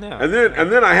awesome, man. Yeah.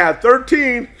 And then I had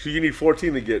 13. So you need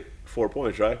 14 to get 4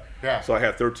 points, right? Yeah. So I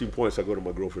had 13 points. I go to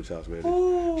my girlfriend's house,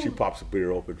 man. She pops a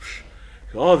beer open.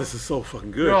 Oh, this is so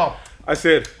fucking good. Yeah. I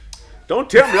said, don't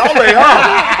tell me I'll lay off.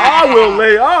 I will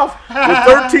lay off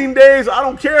for 13 days. I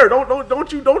don't care.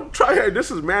 Don't try. This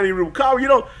is Manny Rubalcaba. You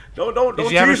don't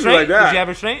Did you have tease me restraint? like that. Did you have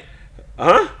restraint?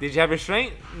 Huh? Did you have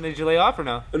restraint? Did you lay off or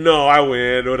no? No, I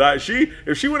win. But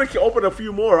if she would have opened a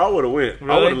few more, I would have went. I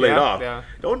Really? would have laid Yeah, off. yeah.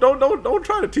 Don't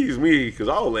try to tease me because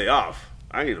I'll lay off.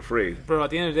 I ain't afraid. Bro, at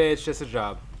the end of the day, it's just a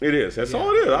job. It is. That's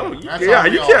all it is. I don't. That's Yeah, all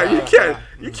we you all can't. have.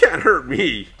 You can't hurt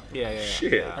me. Yeah.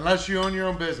 Shit. Unless you own your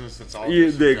own business, it's all Yeah,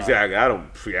 just a job. exactly. I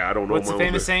don't know. What's my the own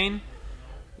famous business. saying?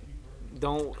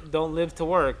 Don't live to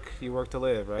work. You work to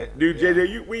live, right? Dude,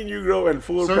 JJ, when you grow and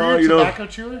full So of you're power, a you know. tobacco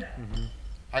chewer?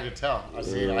 I could tell. I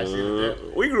see the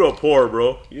dip. We grew up poor,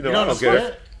 bro. You know, You I don't don't care.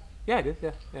 spit? Yeah, I did.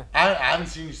 Yeah. I haven't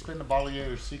seen you spit in the bottle yet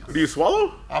or secret. Do you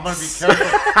swallow? I'm gonna be careful.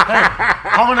 Hey,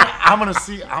 I'm gonna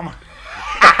see.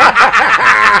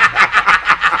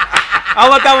 I'll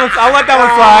let that one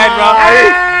slide, bro.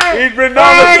 He's been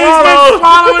known to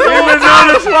swallow. He's been known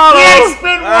to swallow.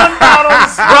 spit one bottle.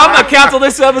 Bro, I'm gonna cancel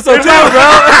this episode too, bro.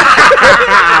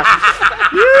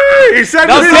 He said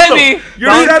Don't this get up. me. You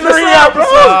Don't said this free up, bro.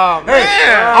 Oh, Hey,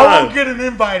 man. I won't get an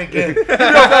invite again.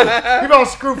 You know,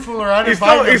 screw fooler. I didn't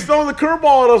invite He's him. throwing the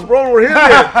curveball at us, bro. We're hitting it.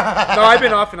 No, I've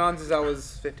been off and on since I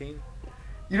was 15.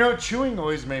 You know, chewing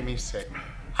always made me sick.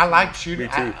 I like chewing. Me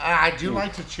too. I do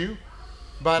like to chew,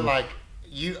 but like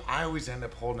I always end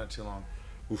up holding it too long.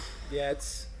 Yeah,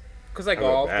 it's because I got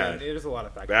golf bad- and there's a lot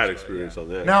of factors. Bad to it, experience yeah. on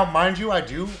that. Now, mind you, I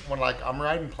do when like I'm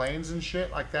riding planes and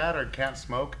shit like that, or can't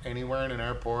smoke anywhere in an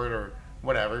airport or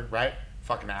whatever, right?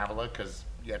 Fucking Avila, because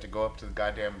you have to go up to the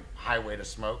goddamn highway to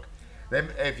smoke. Then,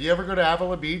 if you ever go to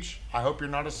Avila Beach, I hope you're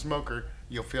not a smoker.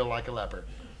 You'll feel like a leper.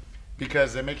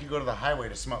 because they make you go to the highway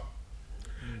to smoke.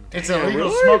 It's Damn, illegal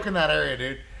to really? smoke in that area,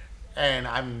 dude. And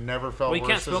I've never felt Well, you worse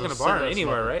can't as smoke in a bar cigarette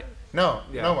anywhere, smoker. right? No,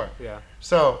 Yeah. nowhere. Yeah.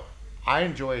 So I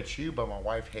enjoy a chew, but my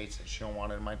wife hates it. She don't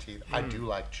want it in my teeth. I do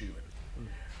like chewing.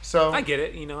 So I get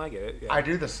it. I get it. Yeah. I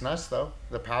do the snus though,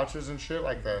 the pouches and shit,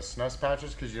 like the snus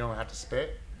pouches, because you don't have to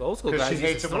spit. The old school Because guys she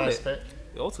used hates to it when I snort it. spit.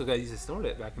 The old school guys used to snort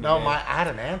it back in No, the day. I had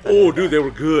an anthem. Oh, dude, they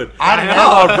were good. I had an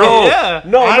Oh, anthem. bro. Yeah.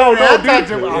 No, I no, had no, an dude.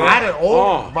 anthem. I had an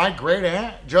old. Oh. My great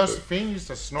aunt Josephine used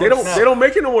to snort. They don't. snuff. They don't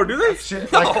make it no more, do they? Shit,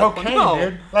 No, like cocaine, no.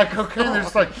 dude. Like cocaine. They're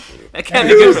just like that can't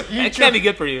You be good. just For, eat that your- can't be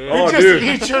good for you. Oh, you just dude.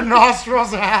 eat your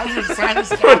nostrils and have your sinus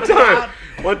One cavity time, out.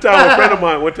 a friend of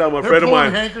mine. They're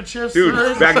pulling handkerchiefs dude,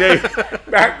 through it.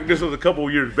 back. This was a couple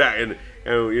of years back, and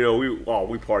you know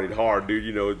we partied hard, dude.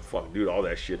 You know, fuck, dude, all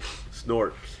that shit,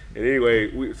 snort. And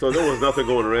anyway, so there was nothing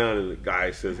going around, and the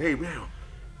guy says, "Hey, man,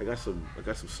 I got some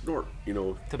snort. You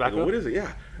know, Tobacco? I go, what is it?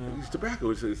 Yeah, it's tobacco.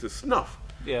 It's a snuff."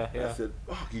 Yeah, yeah. I said,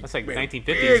 "Fuck, you That's like man, 1950s,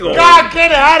 big bro. old-" God,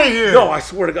 get out of here! No, I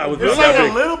swear to God, it was There's not like that a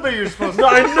big. little bit you're supposed to. No,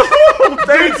 I know.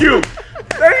 Thank you.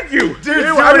 Dude,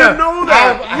 I didn't know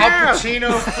that. Al Pacino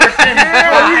freaking.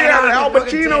 Yeah, we had Al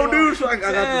Pacino, dude. So I got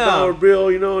the Damn. dollar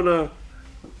bill, you know, and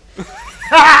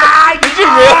Did you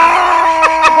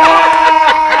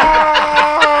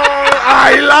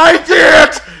I like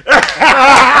it.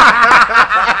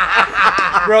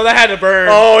 Bro, that had to burn.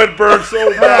 Oh, it burned so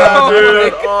bad,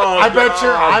 dude. Oh, I bet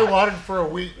your God. eye watered for a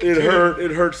week. It dude. hurt.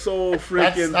 It hurt so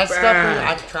freaking That's stuff bad. that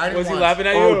I've tried it Was he once. laughing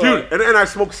at you? Oh, or dude, what? and I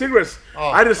smoked cigarettes. Oh.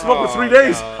 I didn't smoke for 3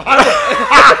 days.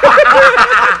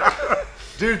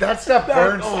 Dude, that stuff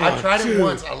burns. oh, I tried dude. it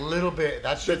once, a little bit.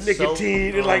 That The shit's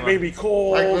nicotine, so, it like made me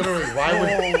cold. like literally, why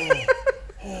would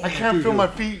I can't feel my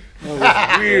feet. It was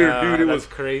weird, Yeah, dude. It that's was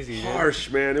crazy. Dude. harsh,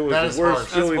 man. It was That the is worst harsh.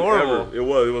 feeling That's horrible. ever.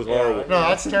 It was horrible. No,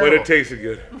 that's But terrible. it tasted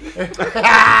good.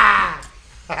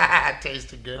 It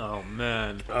tasted good. Oh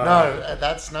man. No,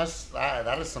 that's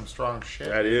that is some strong shit.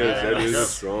 That is good.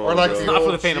 strong, Or like bro. the Not for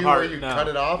old the faint of shoe heart, where you no. cut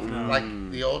it off,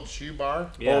 like the old shoe bar.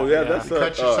 Oh yeah, that's You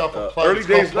cut yourself a plug. early It's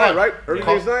called days night, plug. right? Early Yeah.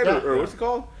 days night, Yeah. or what's it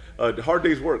called? Hard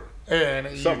days work. And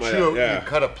you Something like chew, that, yeah. you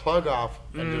cut a plug off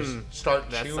and just start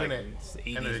That's chewing like it,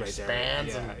 80s and it right there.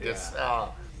 expands Yeah, and gets. yeah.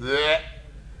 Bleh.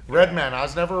 Red Man. I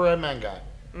was never a Red Man guy.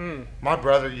 My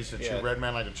brother used to chew Yeah. Red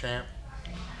Man like a champ.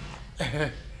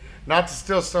 Not to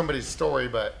steal somebody's story,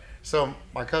 but so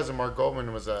my cousin Mark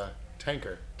Goldman was a tank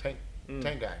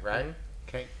guy, right?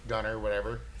 Tank gunner,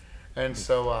 whatever. And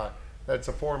so that's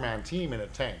a 4-man team in a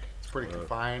tank. It's pretty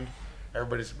confined.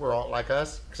 We're all like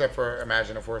us, except for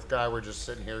imagine a fourth guy. We're just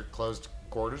sitting here, closed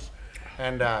quarters,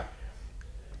 and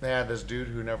they had this dude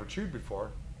who never chewed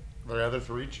before. The other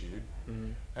 3 chewed,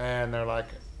 and they're like,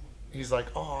 he's like,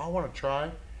 oh, I want to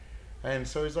try, and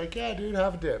so he's like, yeah, dude,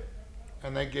 have a dip,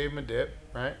 and they gave him a dip,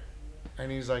 right, and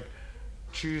he's like,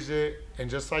 chews it, and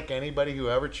just like anybody who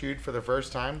ever chewed for the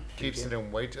first time, keeps it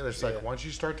in wait till it's like once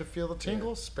you start to feel the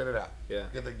tingles, spit it out, Yeah.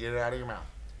 get it out of your mouth.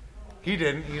 He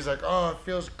didn't. He's like, oh, it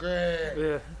feels great.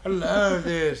 Yeah. I love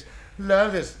this.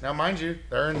 Love this. Now, mind you,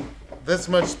 they're in this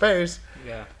much space,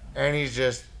 Yeah. and he's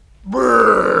just.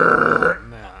 Brrr.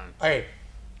 Man. Hey,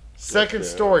 second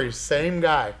story, same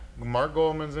guy. Mark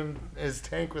Goldman's in his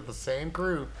tank with the same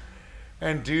crew.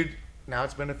 And, dude, now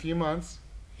it's been a few months.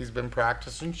 He's been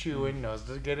practicing chewing, knows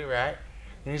to get it right.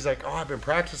 And he's like, oh, I've been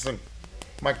practicing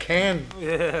my can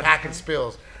packing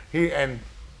spills. His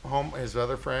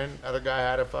other guy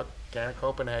had a can of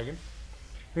Copenhagen.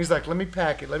 He's like, let me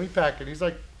pack it. He's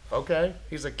like, okay.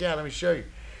 He's like, yeah, let me show you.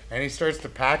 And he starts to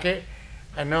pack it.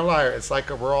 And no liar, it's like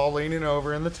we're all leaning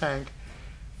over in the tank,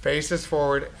 faces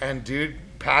forward, and dude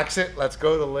packs it, lets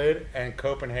go of the lid, and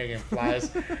Copenhagen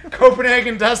flies.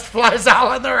 Copenhagen dust flies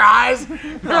out in their eyes.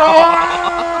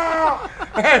 Oh!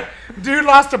 Dude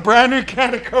lost a brand new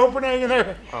can of Copenhagen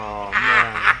there. Oh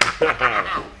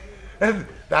man. And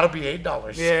that'll be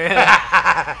 $8.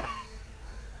 Yeah.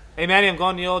 Hey Manny, I'm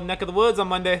going to the old neck of the woods on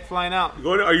Monday, flying out.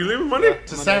 Are you leaving Monday?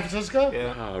 To San Francisco?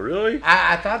 Yeah. Oh, really?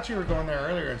 I thought you were going there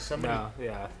earlier, and somebody. No,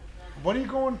 yeah. What are you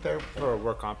going there for? For a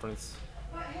work conference.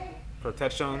 For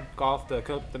Touchstone Golf, the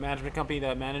management company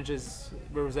that manages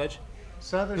River's Edge,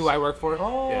 Southern. who I work for.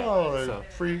 Oh, Yeah, so.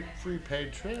 free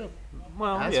paid trip.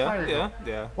 Well, That's fire,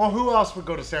 yeah. Well, who else would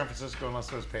go to San Francisco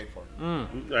unless it was paid for? I'm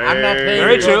not paying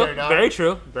Very you. true. There, dog. Very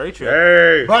true. Very true.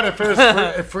 Hey. But if it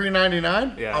was free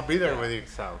 $99, Yeah. I'll be there with you.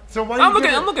 So why I'm you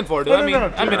give I'm looking forward to it. I mean,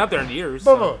 I've been up there in years.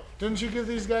 Bobo, So. didn't you give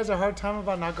these guys a hard time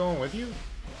about not going with you?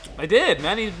 I did,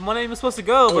 man. One of them was supposed to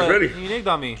go, was but ready. you nigged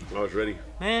on me. I was ready.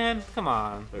 Man, come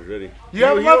on. I was ready. You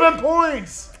have 11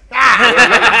 points.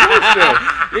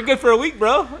 You're good for a week,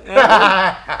 bro.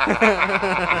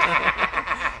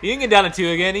 You can get down to 2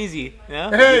 again, easy. Yeah.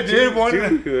 Hey, dude, one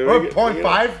Two. what,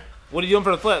 0.5? What are you doing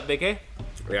for the flip, BK?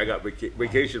 Yeah, I got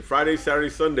vacation Friday, Saturday,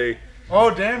 Sunday. Oh,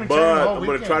 damn! But I'm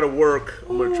gonna try to work.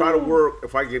 I'm gonna try to work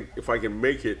if I can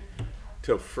make it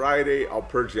till Friday. I'll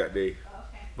purge that day.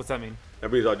 What's that mean?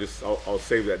 That means I'll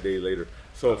save that day later.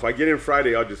 So if I get in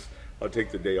Friday, I'll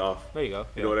take the day off. There you go.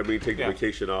 You know what I mean? Take the Yeah.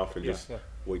 vacation off and Yeah. just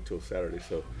wait till Saturday.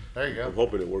 So There you go. I'm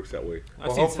hoping it works that way. I've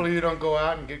Well, seen hopefully you don't go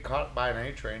out and get caught by an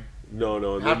A train.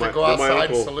 No. Have to go my outside and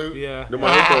uncle, salute. Yeah. No,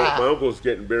 my uncle's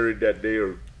getting buried that day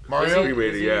or Mario?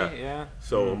 cremated. Is he? Yeah. Yeah.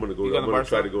 So I'm gonna go. You going I'm to gonna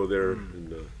try Barstow? to go there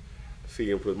and see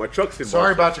him. My truck's in.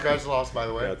 Sorry Barstow. about your guys' loss, by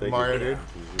the way. Yeah, thank Mario, you. dude.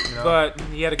 You know? But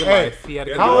he had a good Hey, life. He had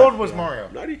a good How life. old was Mario?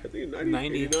 90. I think 90.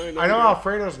 90. 89, I know 90.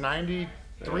 Alfredo's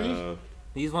 93.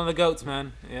 He's one of the goats,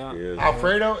 man. Yeah. He is.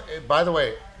 Alfredo, by the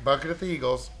way, Bucket at the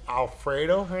Eagles,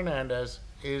 Alfredo Hernandez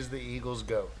is the Eagles'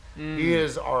 GOAT. He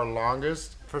is our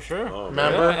longest For sure. Oh,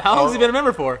 member. How long has he been a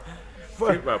member for?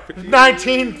 About 50 years.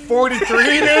 1943,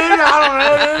 dude. I don't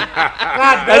know, dude.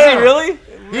 God Does he damn.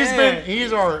 really?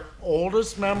 He's our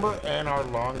oldest member and our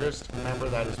longest member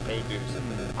that has paid dues.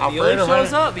 He always shows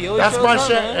Hernandez. up. He always That's shows my up,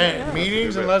 shout. man. Hey, Yeah.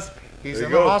 meetings, unless he's There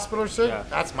in you the go. hospital or shit. Yeah.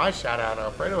 That's my shout out,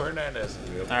 Alfredo Hernandez.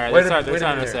 All right, Wait they're a- starting wait a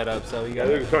to minute. set up, so we got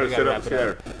Yeah, they're trying to set up wrap it up.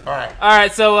 Saturday. All right. All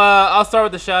right, so I'll start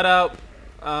with the shout out.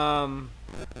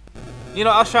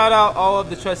 I'll shout out all of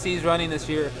the trustees running this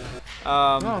year.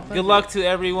 thank Good you. luck to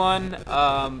everyone.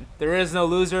 There is no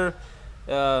loser.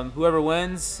 Whoever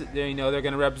wins, they're going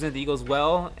to represent the Eagles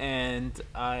well, and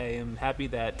I am happy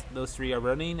that those 3 are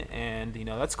running. And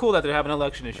that's cool that they're having an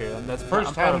election this year. And that's First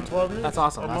I'm proud time of in 12 years. That's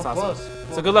awesome. Or That's more awesome.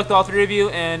 plus. So good luck to all 3 of you,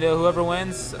 and whoever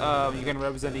wins, you're going to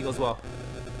represent the Eagles well.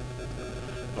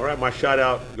 All right, my shout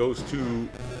out goes to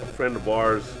a friend of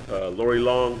ours, Lori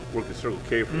Long, worked at Circle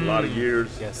K for a lot of years.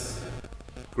 Yes,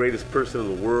 Greatest person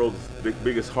in the world,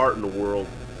 biggest heart in the world.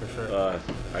 for sure.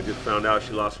 I just found out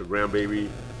she lost her grandbaby.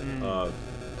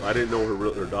 I didn't know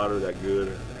her daughter that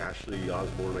good, Ashley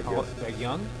Osborne, I guess. Like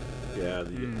young? Yeah,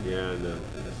 and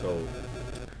so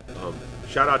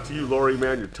shout out to you, Lori,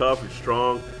 man. You're tough, you're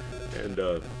strong, and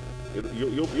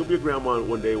you'll be a grandma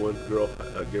one day, one girl.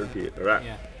 I guarantee it. All right.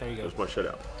 Yeah, there you go. That's my shout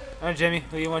out. All right, Jimmy,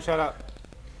 who do you want to shout out?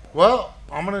 Well,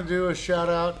 I'm going to do a shout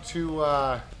out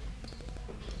to,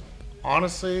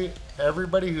 honestly,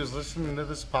 everybody who's listening to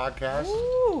this podcast.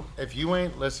 Woo! If you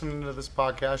ain't listening to this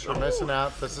podcast, you're missing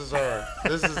out. This is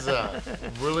a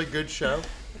really good show.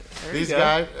 There you These go.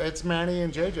 guys, it's Manny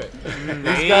and JJ.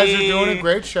 These guys are doing a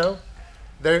great show.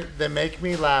 They make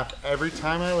me laugh every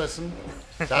time I listen.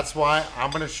 That's why I'm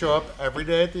going to show up every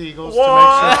day at the Eagles to make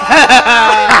sure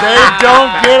they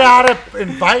don't get out of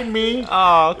inviting me.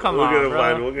 Oh, come We're on, gonna bro.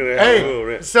 find. We're gonna have a little Hey,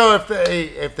 rant. so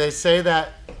if they say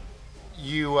that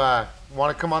you want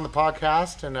to come on the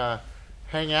podcast and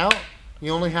hang out,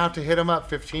 you only have to hit them up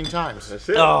 15 times. That's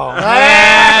it. Oh,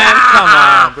 man. Come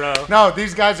on, bro. No,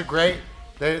 these guys are great.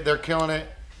 They're killing it.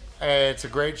 It's a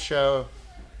great show.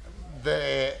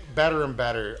 The better and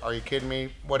better. Are you kidding me?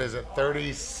 What is it?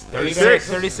 36.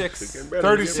 36. Getting better,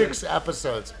 36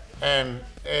 episodes, and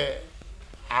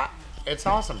it's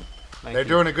awesome. Thank They're you.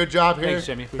 doing a good job here. Thanks,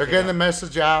 Jimmy. They're Appreciate getting that. the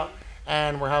message out,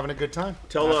 and we're having a good time.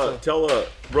 Tell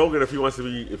Rogan if he wants to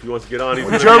get on.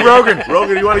 He's Joe Rogan.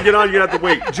 Rogan, you want to get on? You have to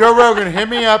wait. Joe Rogan, hit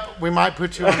me up. We might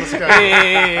put you on the schedule.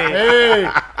 Hey. Hey.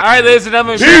 All right, ladies and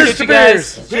gentlemen. Cheers Appreciate to you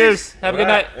guys. beers. Cheers. Have a good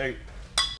night. Hey.